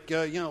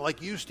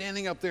 like you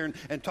standing up there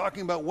and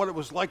talking about what it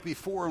was like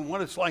before and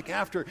what it's like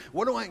after.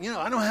 What do I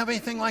don't have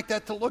anything like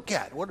that to look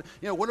at. What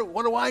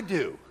do I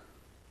do?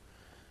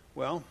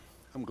 Well,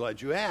 I'm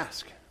glad you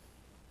ask,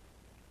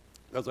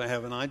 because I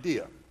have an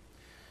idea.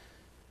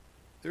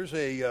 There's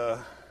a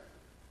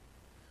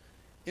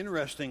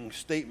interesting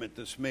statement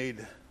that's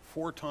made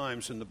 4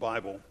 times in the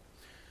Bible.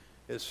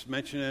 It's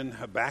mentioned in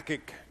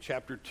Habakkuk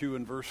chapter 2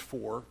 and verse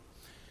 4.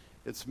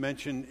 It's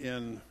mentioned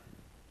in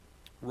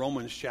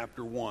Romans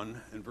chapter 1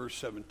 and verse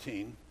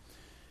 17.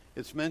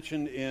 It's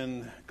mentioned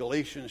in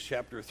Galatians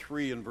chapter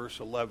 3 and verse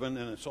 11,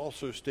 and it's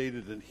also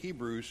stated in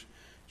Hebrews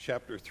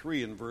chapter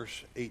 3 and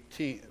verse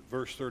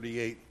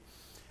 38.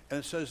 And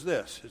it says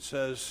this, it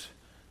says,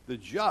 the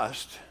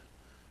just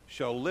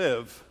shall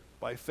live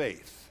by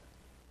faith.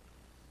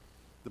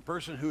 The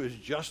person who is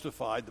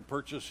justified, the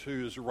person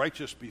who is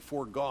righteous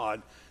before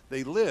God,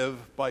 they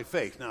live by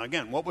faith. Now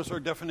again, what was our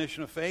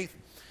definition of faith?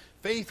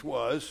 Faith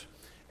was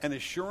an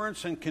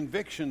assurance and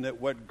conviction that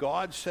what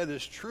God said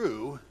is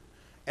true,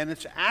 and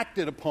it's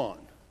acted upon.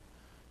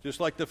 Just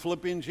like the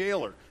Philippian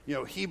jailer.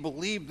 He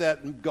believed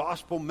that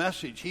gospel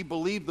message. He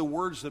believed the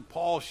words that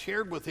Paul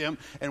shared with him.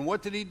 And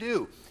what did he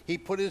do? He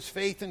put his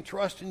faith and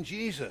trust in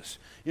Jesus.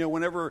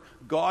 Whenever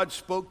God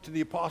spoke to the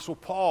Apostle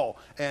Paul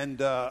and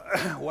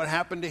what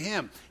happened to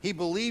him, he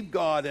believed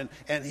God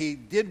and he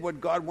did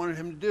what God wanted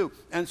him to do.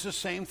 And it's the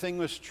same thing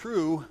was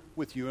true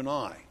with you and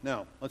I.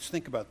 Now, let's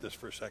think about this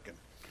for a second.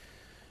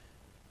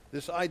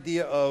 This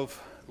idea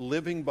of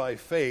living by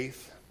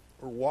faith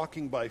or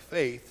walking by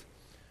faith,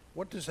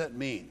 what does that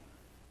mean?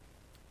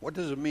 What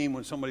does it mean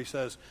when somebody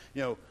says,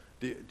 do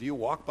you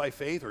walk by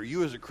faith? Or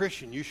you as a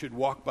Christian, you should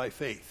walk by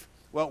faith.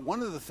 Well,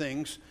 one of the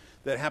things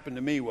that happened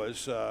to me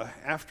was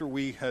after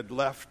we had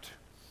left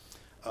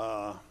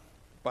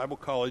Bible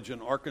college in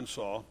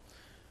Arkansas,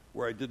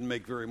 where I didn't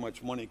make very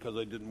much money because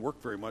I didn't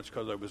work very much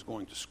because I was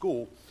going to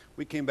school,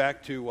 we came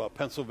back to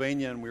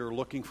Pennsylvania and we were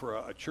looking for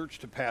a church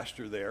to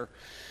pastor there.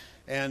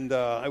 And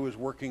I was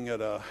working at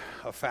a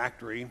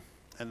factory,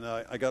 and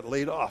I got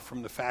laid off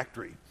from the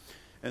factory.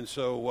 And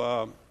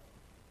so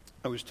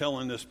I was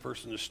telling this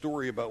person a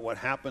story about what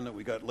happened, that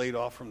we got laid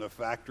off from the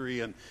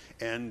factory,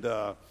 and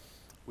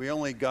we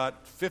only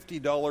got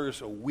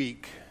 $50 a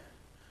week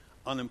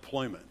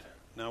unemployment.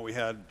 Now we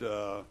had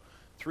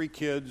 3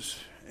 kids,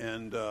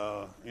 and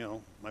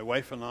my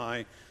wife and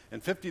I,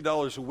 and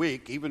 $50 a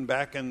week, even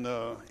back in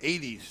the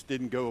 80s,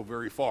 didn't go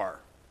very far,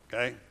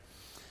 okay?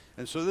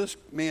 And so this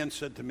man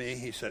said to me,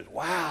 he said,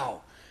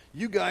 "Wow,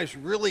 you guys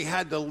really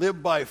had to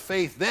live by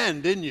faith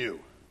then, didn't you?"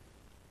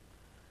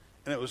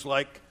 And it was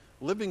like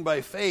living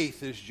by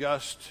faith is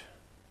just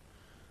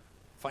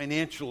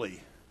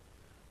financially,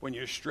 when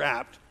you're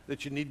strapped,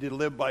 that you need to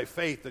live by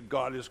faith that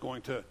God is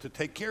going to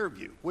take care of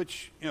you,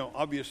 which,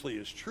 obviously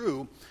is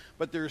true,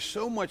 but there's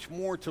so much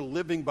more to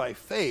living by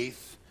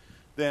faith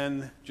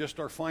than just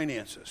our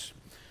finances.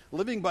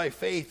 Living by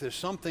faith is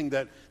something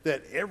that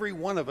every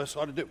one of us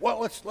ought to do. Well,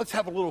 let's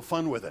have a little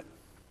fun with it.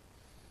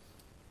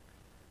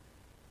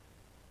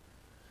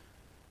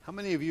 How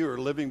many of you are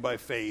living by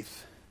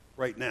faith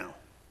right now?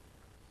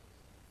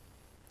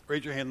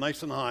 Raise your hand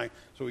nice and high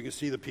so we can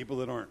see the people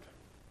that aren't.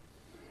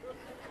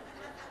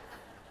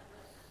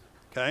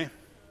 Okay?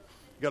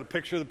 You got a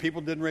picture of the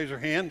people that didn't raise their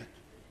hand?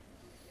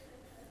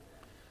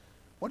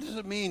 What does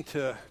it mean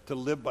to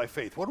live by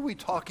faith? What are we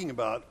talking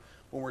about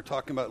when we're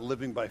talking about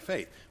living by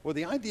faith? Well,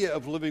 the idea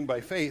of living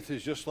by faith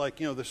is just like,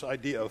 this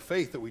idea of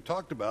faith that we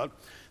talked about,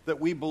 that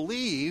we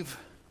believe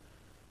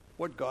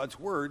what God's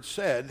word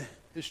said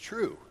is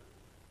true.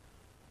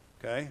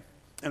 Okay?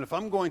 And if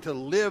I'm going to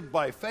live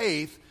by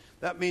faith,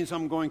 that means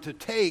I'm going to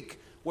take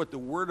what the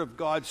Word of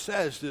God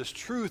says, this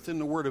truth in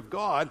the Word of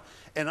God,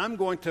 and I'm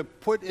going to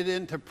put it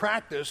into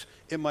practice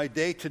in my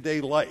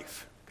day-to-day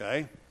life.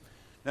 Okay?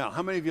 Now,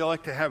 how many of you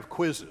like to have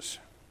quizzes?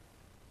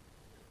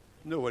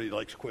 Nobody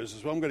likes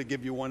quizzes. Well, I'm going to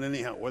give you one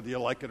anyhow, whether you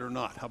like it or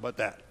not. How about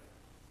that?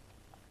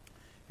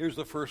 Here's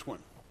the first one.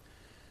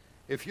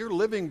 If you're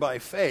living by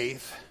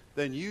faith,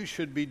 then you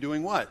should be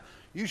doing what?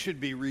 You should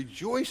be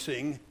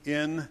rejoicing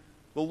in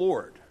the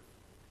Lord.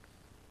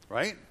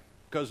 Right?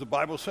 Because the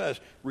Bible says,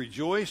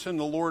 rejoice in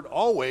the Lord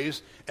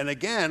always. And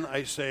again,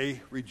 I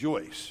say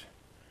rejoice.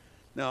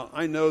 Now,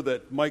 I know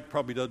that Mike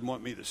probably doesn't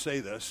want me to say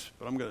this,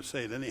 but I'm going to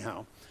say it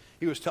anyhow.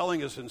 He was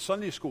telling us in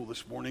Sunday school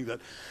this morning that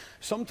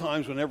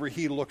sometimes whenever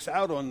he looks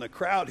out on the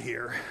crowd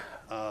here,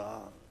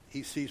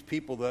 he sees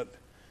people that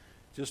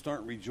just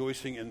aren't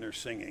rejoicing in their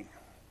singing.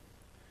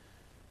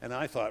 And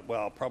I thought,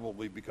 well,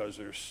 probably because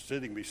they're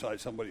sitting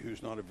beside somebody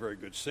who's not a very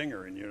good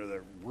singer, and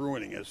they're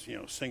ruining his,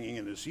 singing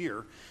in his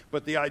ear.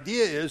 But the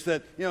idea is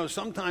that,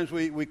 sometimes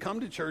we come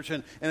to church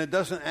and it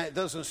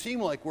doesn't seem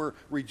like we're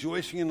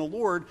rejoicing in the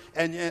Lord,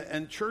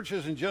 and church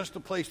isn't just a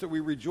place that we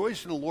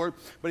rejoice in the Lord,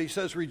 but he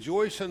says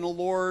rejoice in the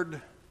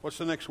Lord. What's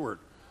the next word?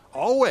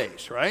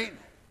 Always, right?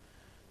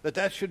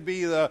 That should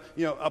be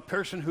a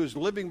person who's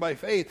living by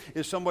faith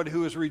is somebody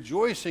who is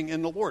rejoicing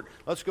in the Lord.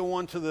 Let's go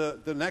on to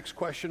the next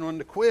question on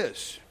the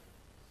quiz.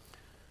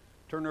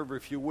 Turn over,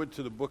 if you would,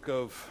 to the book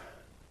of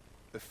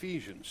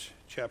Ephesians,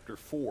 chapter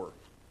 4.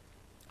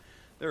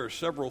 There are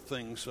several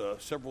things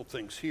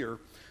here,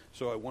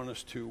 so I want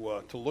us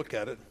to look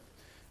at it.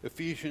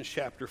 Ephesians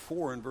chapter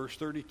 4 and verse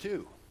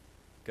 32.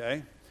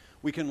 Okay?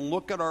 We can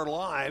look at our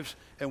lives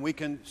and we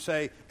can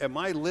say, am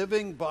I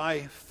living by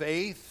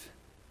faith?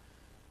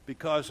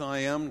 Because I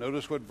am,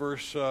 notice what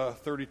verse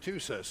 32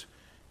 says,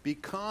 be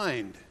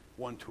kind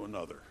one to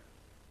another.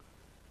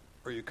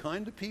 Are you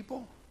kind to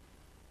people?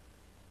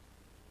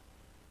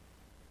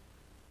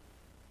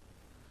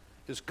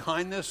 Is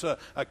kindness a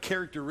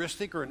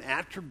characteristic or an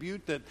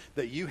attribute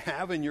that you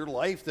have in your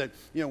life that,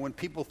 when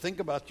people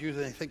think about you,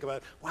 they think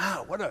about,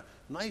 wow, what a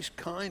nice,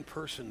 kind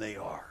person they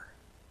are.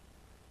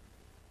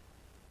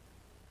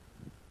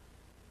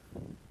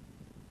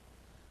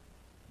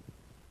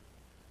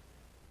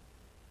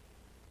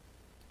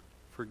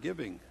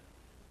 Forgiving,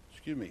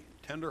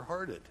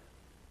 tender-hearted. Do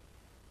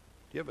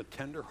you have a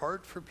tender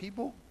heart for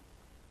people?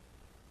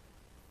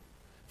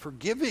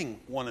 Forgiving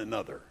one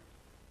another.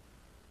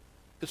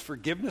 Is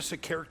forgiveness a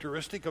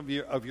characteristic of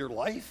your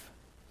life?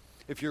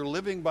 If you're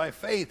living by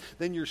faith,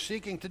 then you're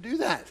seeking to do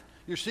that.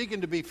 You're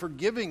seeking to be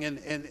forgiving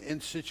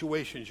in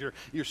situations.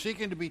 You're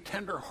seeking to be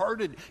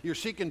tender-hearted. You're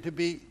seeking to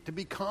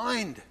be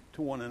kind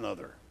to one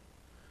another.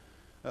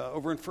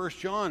 Over in 1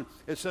 John,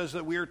 it says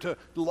that we are to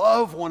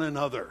love one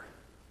another.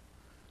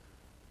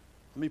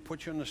 Let me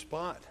put you on the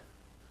spot.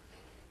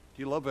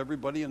 Do you love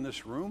everybody in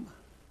this room?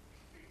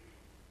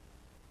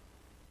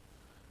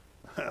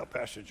 Well,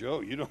 Pastor Joe,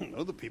 you don't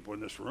know the people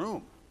in this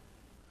room.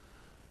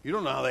 You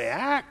don't know how they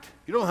act.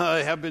 You don't know how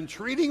they have been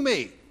treating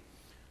me.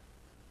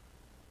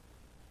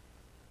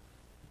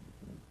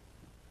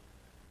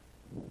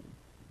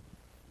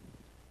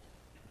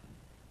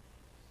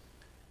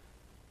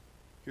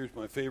 Here's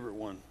my favorite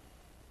one.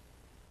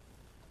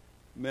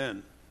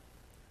 Men,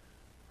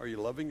 are you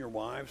loving your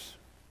wives?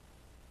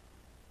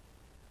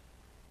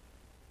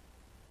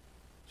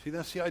 See,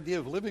 that's the idea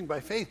of living by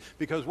faith,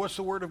 because what's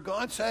the Word of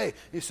God say?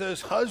 He says,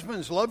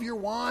 husbands, love your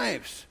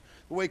wives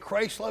the way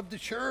Christ loved the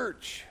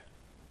church.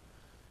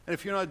 And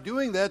if you're not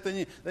doing that,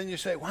 then you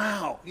say,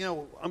 wow,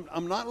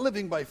 I'm not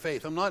living by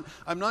faith. I'm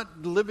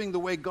not living the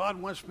way God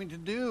wants me to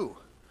do.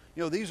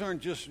 These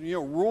aren't just,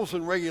 rules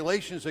and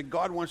regulations that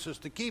God wants us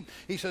to keep.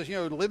 He says,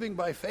 living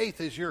by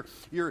faith is you're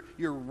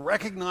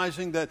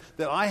recognizing that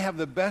I have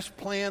the best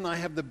plan, I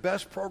have the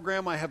best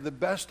program, I have the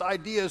best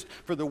ideas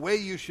for the way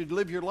you should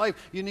live your life.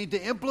 You need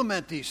to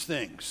implement these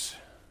things.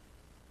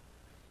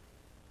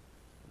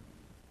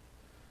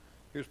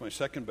 Here's my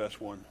second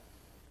best one,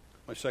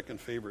 my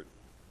second favorite.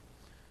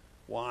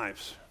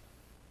 Wives,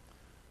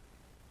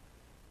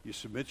 you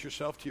submit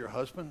yourself to your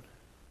husband?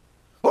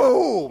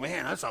 Oh,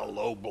 man, that's a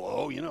low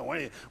blow.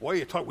 Why are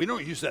you talking? We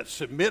don't use that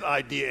submit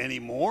idea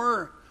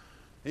anymore.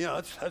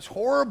 That's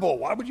horrible.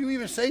 Why would you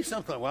even say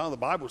something? Well, the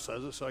Bible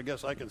says it, so I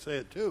guess I can say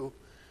it too.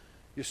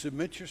 You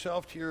submit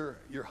yourself to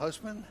your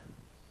husband?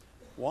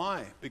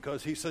 Why?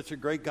 Because he's such a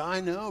great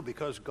guy? No,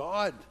 because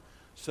God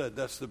said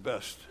that's the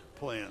best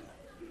plan.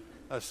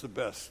 That's the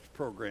best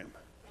program.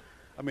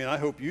 I mean, I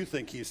hope you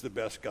think he's the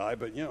best guy,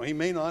 but, he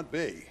may not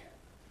be.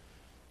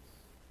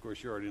 Of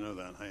course, you already know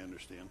that. I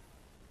understand.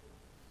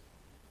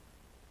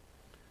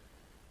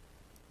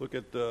 Look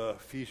at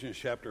Ephesians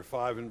chapter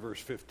 5 and verse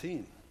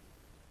 15.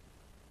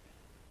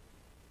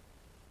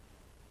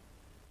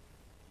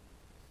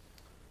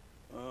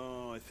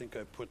 Oh, I think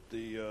I put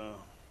the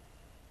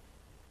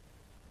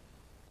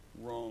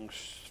wrong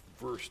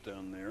verse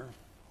down there.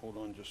 Hold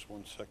on just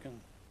one second.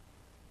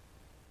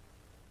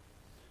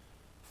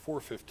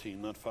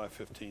 4:15, not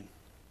 5:15.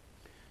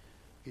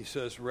 He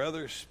says,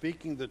 rather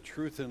speaking the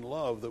truth in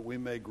love, that we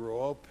may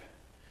grow up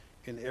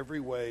in every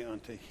way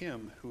unto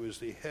him who is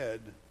the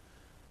head,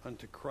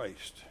 unto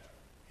Christ.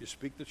 You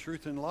speak the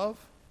truth in love,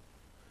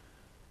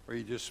 or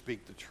you just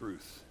speak the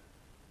truth?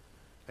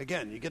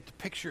 Again, you get the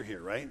picture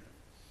here, right?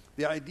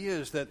 The idea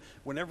is that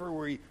whenever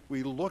we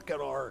look at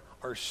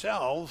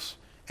ourselves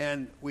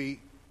and we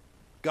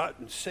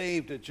gotten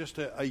saved at just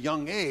a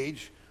young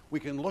age, we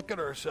can look at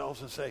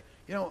ourselves and say,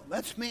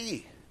 that's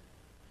me.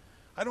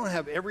 I don't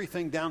have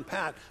everything down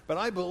pat, but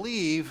I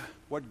believe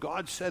what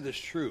God said is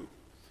true.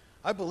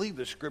 I believe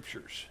the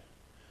Scriptures.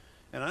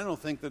 And I don't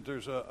think that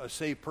there's a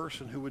saved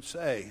person who would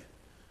say,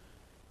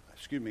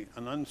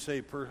 a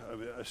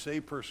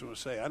saved person would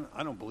say,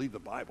 I don't believe the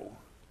Bible.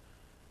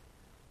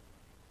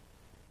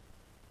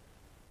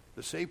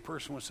 The saved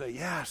person would say,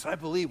 yes, I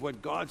believe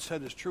what God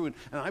said is true, and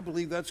I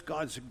believe that's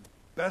God's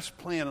best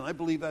plan, and I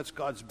believe that's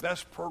God's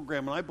best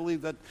program, and I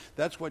believe that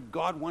that's what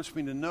God wants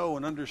me to know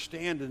and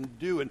understand and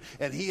do,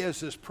 and he has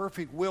this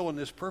perfect will and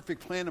this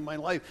perfect plan in my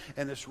life,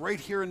 and it's right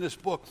here in this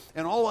book,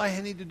 and all I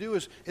need to do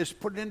is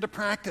put it into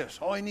practice.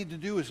 All I need to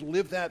do is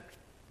live that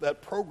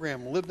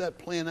program, live that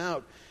plan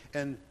out,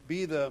 and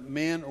be the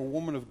man or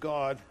woman of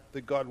God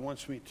that God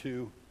wants me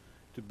to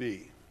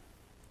be.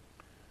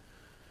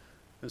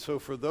 And so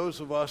for those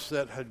of us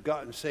that had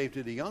gotten saved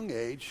at a young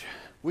age,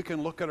 we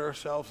can look at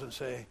ourselves and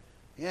say,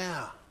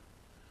 yeah,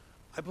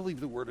 I believe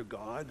the Word of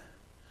God.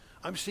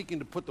 I'm seeking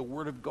to put the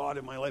Word of God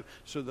in my life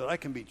so that I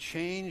can be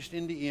changed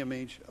in the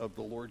image of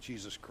the Lord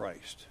Jesus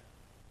Christ.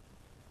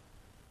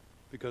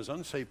 Because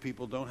unsaved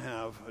people don't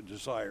have a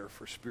desire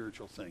for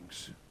spiritual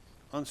things.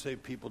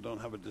 Unsaved people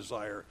don't have a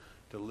desire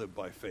to live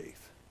by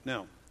faith.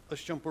 Now,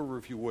 let's jump over,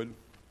 if you would,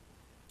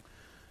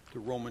 to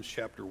Romans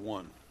chapter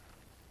 1.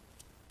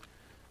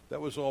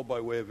 That was all by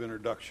way of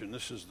introduction.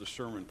 This is the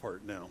sermon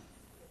part now.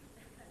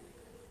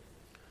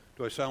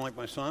 Do I sound like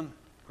my son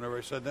whenever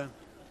I said that?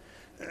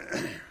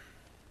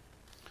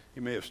 He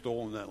may have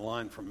stolen that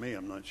line from me,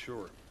 I'm not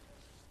sure.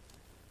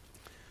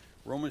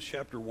 Romans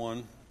chapter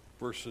 1,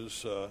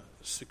 verses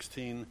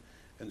 16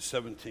 and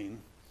 17.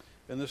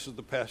 And this is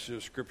the passage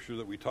of Scripture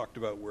that we talked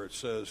about where it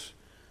says,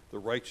 the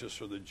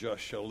righteous or the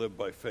just shall live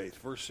by faith.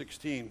 Verse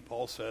 16,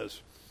 Paul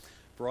says,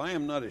 for I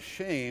am not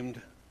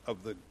ashamed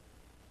of the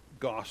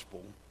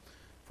gospel,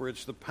 for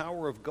it's the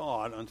power of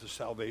God unto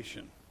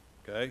salvation.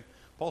 Okay?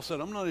 Paul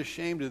said, I'm not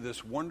ashamed of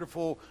this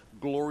wonderful,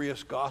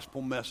 glorious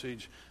gospel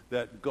message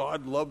that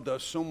God loved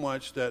us so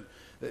much that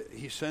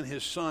he sent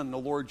his son, the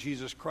Lord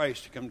Jesus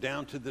Christ, to come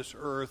down to this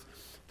earth,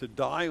 to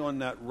die on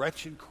that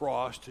wretched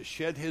cross, to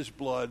shed his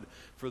blood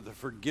for the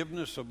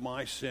forgiveness of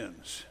my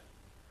sins.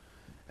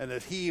 And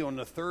that he, on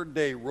the third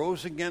day,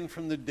 rose again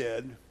from the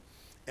dead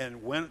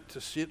and went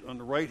to sit on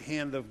the right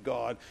hand of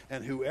God.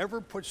 And whoever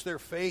puts their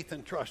faith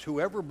and trust,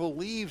 whoever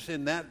believes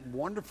in that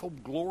wonderful,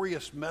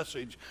 glorious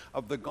message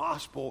of the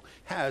gospel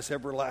has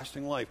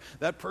everlasting life.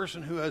 That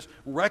person who has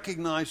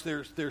recognized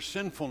their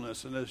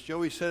sinfulness, and as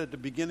Joey said at the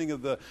beginning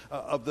of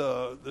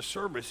the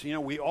service, you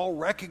know, we all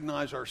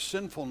recognize our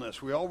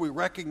sinfulness. We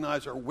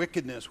recognize our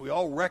wickedness. We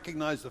all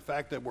recognize the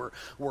fact that we're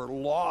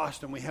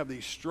lost and we have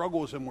these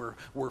struggles and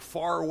we're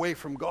far away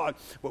from God.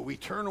 But we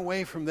turn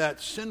away from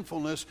that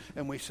sinfulness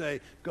and we say,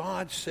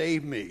 God,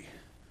 save me.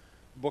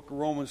 The book of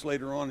Romans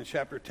later on in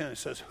chapter 10, it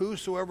says,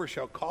 whosoever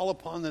shall call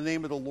upon the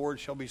name of the Lord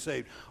shall be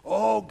saved.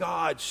 Oh,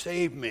 God,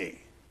 save me.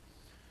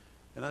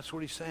 And that's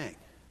what he's saying.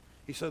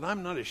 He said,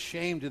 I'm not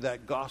ashamed of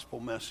that gospel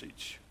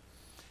message.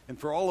 And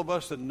for all of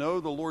us that know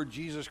the Lord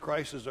Jesus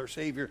Christ as our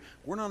Savior,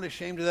 we're not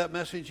ashamed of that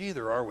message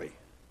either, are we?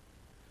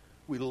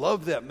 We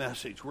love that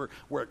message.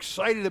 We're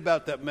excited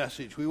about that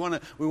message. We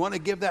want to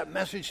give that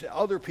message to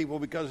other people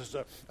because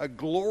it's a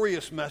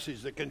glorious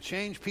message that can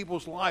change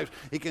people's lives.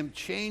 It can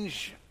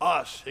change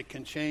us. It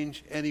can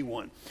change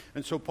anyone.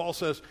 And so Paul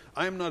says,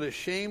 I am not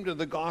ashamed of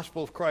the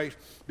gospel of Christ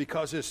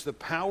because it's the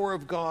power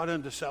of God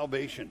unto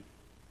salvation.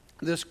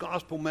 This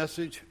gospel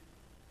message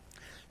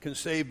can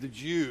save the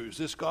Jews.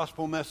 This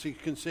gospel message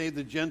can save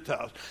the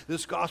Gentiles.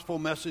 This gospel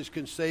message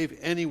can save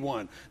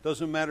anyone.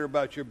 Doesn't matter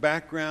about your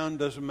background,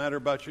 doesn't matter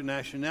about your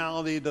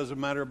nationality, doesn't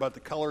matter about the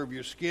color of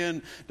your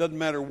skin, doesn't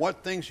matter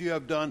what things you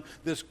have done.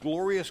 This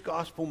glorious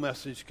gospel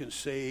message can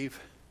save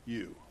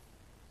you.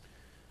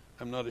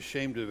 I'm not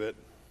ashamed of it.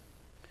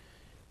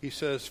 He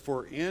says,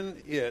 for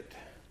in it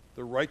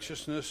the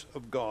righteousness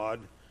of God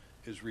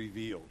is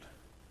revealed.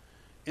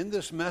 In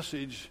this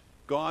message,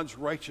 God's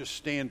righteous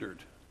standard,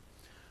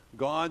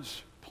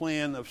 God's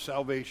plan of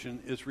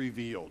salvation is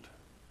revealed.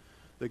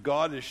 That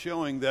God is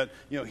showing that,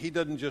 you know, he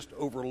doesn't just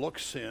overlook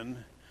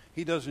sin.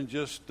 He doesn't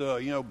just,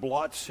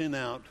 blot sin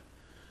out.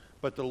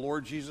 But the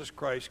Lord Jesus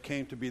Christ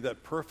came to be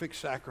that perfect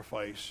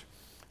sacrifice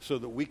so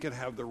that we could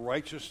have the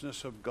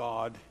righteousness of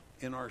God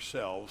in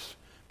ourselves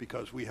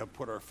because we have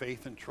put our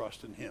faith and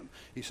trust in him.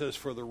 He says,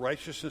 for the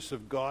righteousness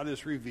of God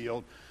is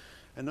revealed.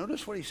 And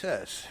notice what he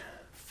says.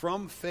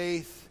 From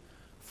faith,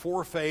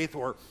 for faith,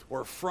 or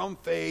from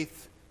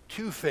faith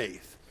to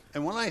faith.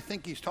 And what I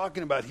think he's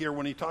talking about here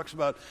when he talks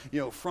about,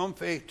 from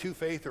faith to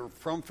faith or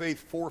from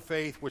faith for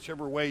faith,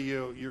 whichever way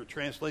your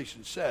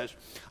translation says,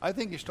 I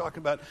think he's talking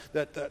about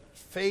that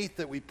faith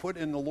that we put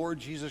in the Lord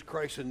Jesus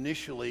Christ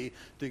initially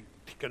to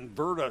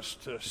convert us,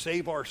 to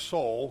save our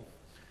soul,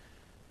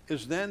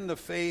 is then the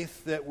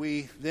faith that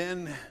we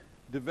then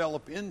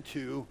develop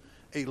into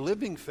a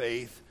living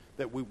faith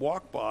that we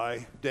walk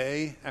by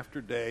day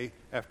after day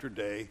after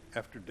day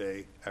after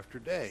day after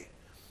day.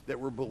 That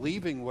we're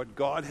believing what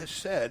God has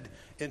said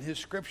in his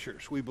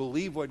scriptures. We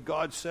believe what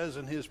God says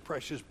in his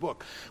precious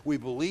book. We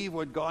believe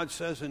what God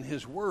says in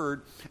his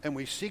word, and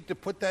we seek to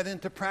put that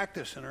into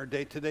practice in our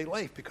day-to-day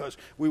life because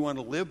we want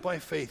to live by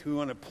faith. We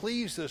want to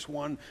please this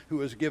one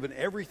who has given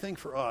everything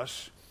for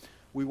us.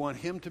 We want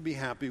him to be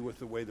happy with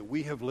the way that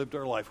we have lived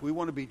our life. We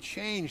want to be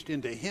changed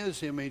into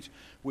his image.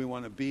 We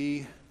want to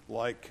be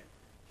like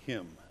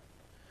him.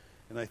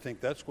 And I think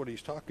that's what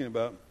he's talking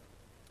about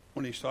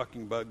when he's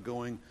talking about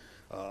going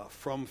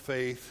from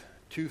faith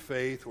to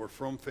faith or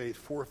from faith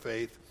for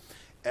faith,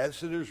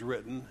 as it is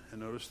written,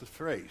 and notice the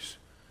phrase,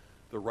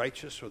 the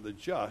righteous or the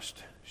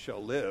just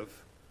shall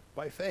live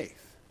by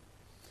faith.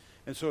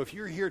 And so if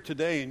you're here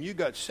today and you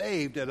got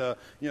saved at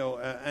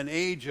an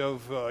age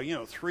of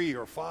 3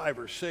 or 5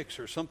 or 6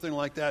 or something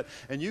like that,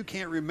 and you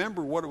can't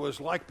remember what it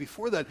was like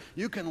before that,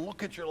 you can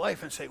look at your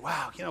life and say,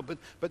 wow,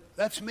 but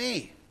that's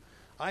me.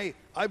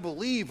 I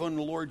believe on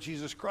the Lord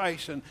Jesus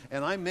Christ, and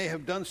I may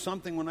have done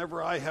something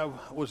whenever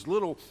was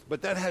little,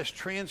 but that has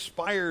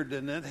transpired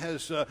and that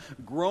has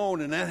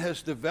grown and that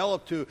has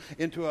developed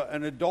into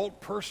an adult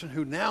person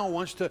who now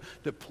wants to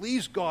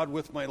please God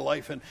with my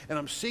life, and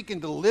I'm seeking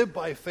to live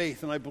by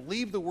faith, and I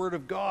believe the Word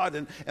of God,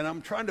 and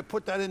I'm trying to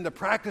put that into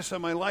practice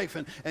in my life,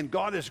 and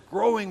God is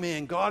growing me,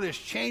 and God is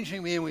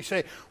changing me, and we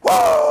say,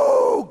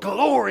 whoa,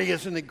 glory,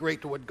 isn't it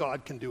great to what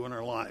God can do in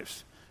our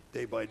lives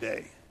day by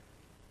day.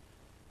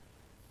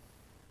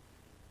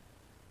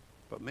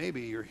 But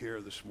maybe you're here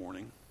this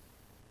morning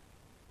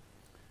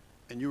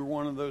and you were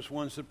one of those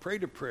ones that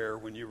prayed a prayer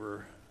when you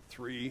were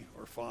 3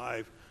 or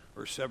 5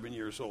 or 7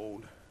 years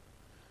old.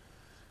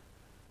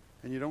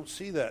 And you don't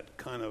see that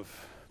kind of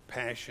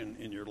passion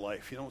in your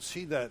life. You don't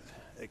see that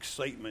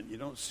excitement. You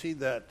don't see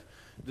that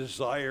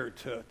desire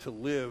to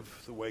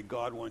live the way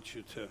God wants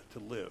you to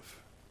live.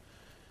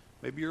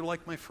 Maybe you're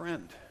like my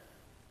friend.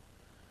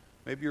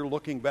 Maybe you're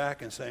looking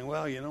back and saying,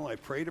 well, I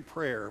prayed a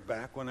prayer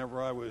back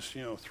whenever I was,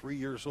 3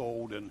 years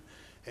old,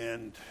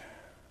 and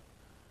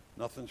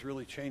nothing's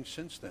really changed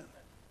since then.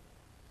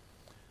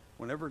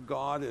 Whenever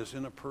God is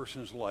in a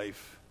person's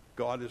life,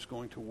 God is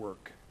going to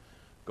work.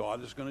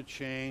 God is going to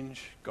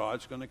change.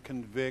 God's going to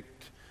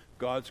convict.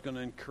 God's going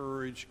to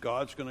encourage.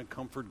 God's going to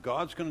comfort.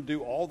 God's going to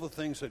do all the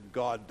things that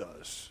God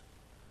does.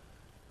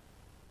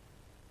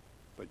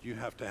 But you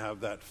have to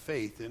have that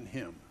faith in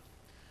him.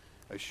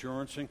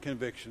 Assurance and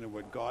conviction of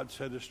what God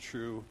said is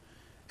true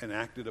and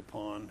acted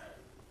upon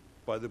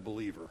by the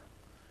believer.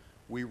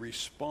 We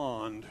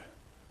respond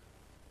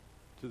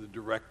to the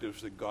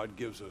directives that God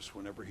gives us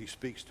whenever he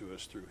speaks to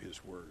us through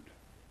his word.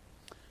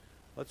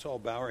 Let's all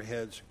bow our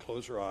heads and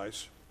close our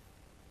eyes.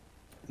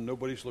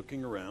 Nobody's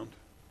looking around.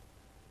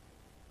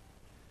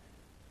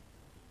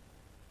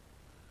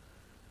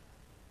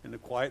 In the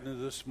quietness of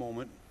this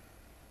moment,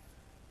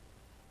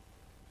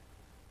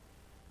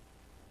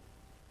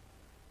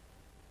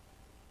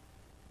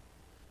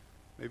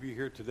 maybe you're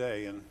here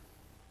today and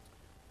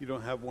you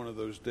don't have one of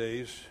those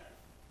days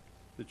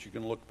that you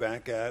can look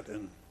back at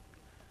and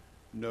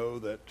know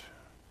that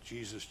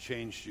Jesus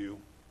changed you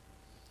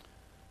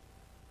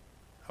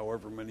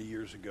however many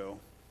years ago.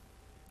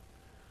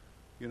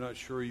 You're not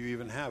sure you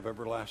even have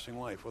everlasting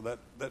life. Well,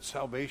 that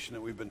salvation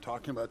that we've been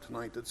talking about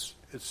tonight,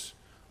 it's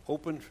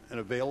open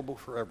and available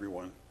for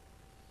everyone.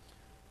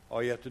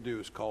 All you have to do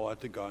is call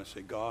out to God and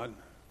say, God,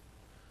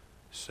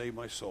 save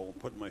my soul.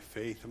 Put my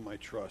faith and my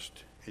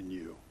trust in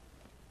you.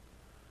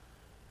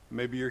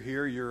 Maybe you're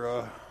here, you're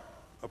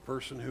a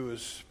person who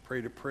has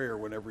prayed a prayer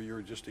whenever you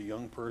were just a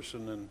young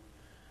person,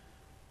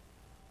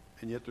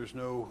 and yet there's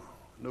no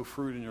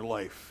fruit in your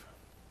life,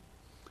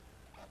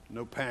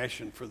 no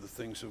passion for the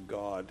things of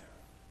God.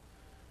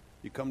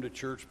 You come to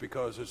church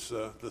because it's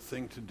the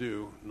thing to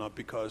do, not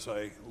because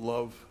I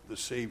love the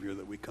Savior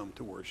that we come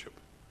to worship.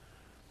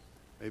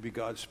 Maybe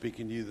God's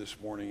speaking to you this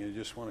morning and you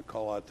just want to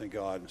call out to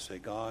God and say,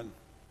 God,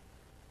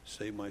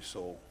 save my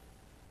soul.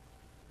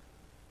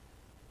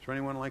 Is there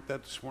anyone like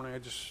that this morning? I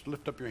just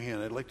lift up your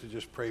hand. I'd like to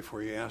just pray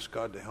for you. Ask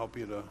God to help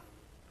you to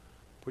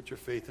put your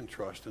faith and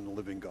trust in the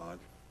living God.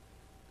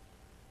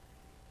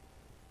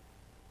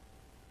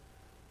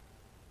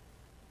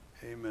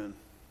 Amen.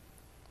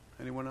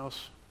 Anyone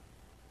else?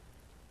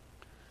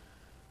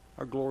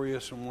 Our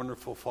glorious and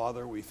wonderful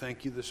Father, we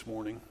thank you this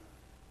morning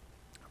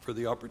for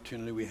the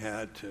opportunity we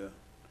had to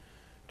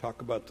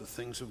talk about the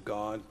things of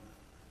God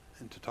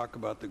and to talk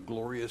about the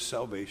glorious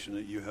salvation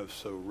that you have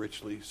so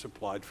richly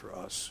supplied for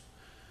us.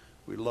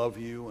 We love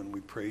you and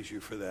we praise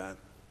you for that.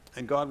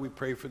 And God, we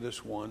pray for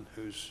this one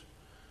who's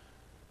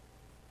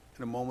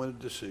in a moment of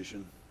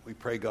decision. We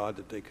pray, God,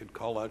 that they could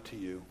call out to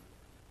you,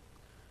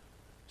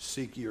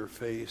 seek your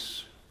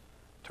face,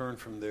 turn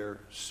from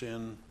their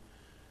sin,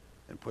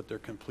 and put their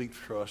complete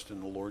trust in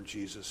the Lord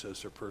Jesus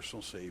as their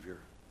personal Savior.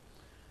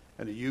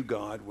 And that you,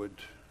 God, would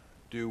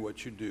do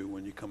what you do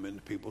when you come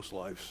into people's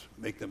lives.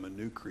 Make them a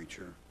new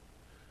creature.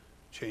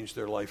 Change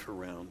their life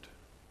around.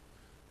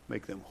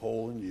 Make them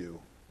whole in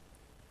you.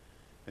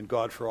 And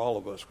God, for all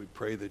of us, we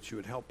pray that you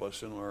would help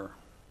us in our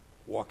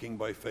walking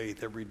by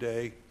faith every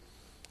day.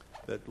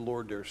 That,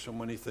 Lord, there are so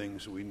many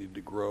things we need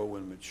to grow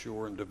and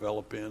mature and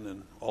develop in,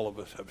 and all of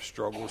us have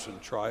struggles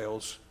and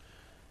trials.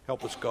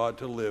 Help us, God,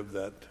 to live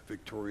that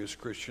victorious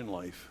Christian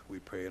life. We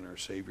pray in our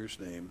Savior's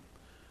name.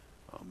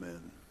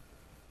 Amen.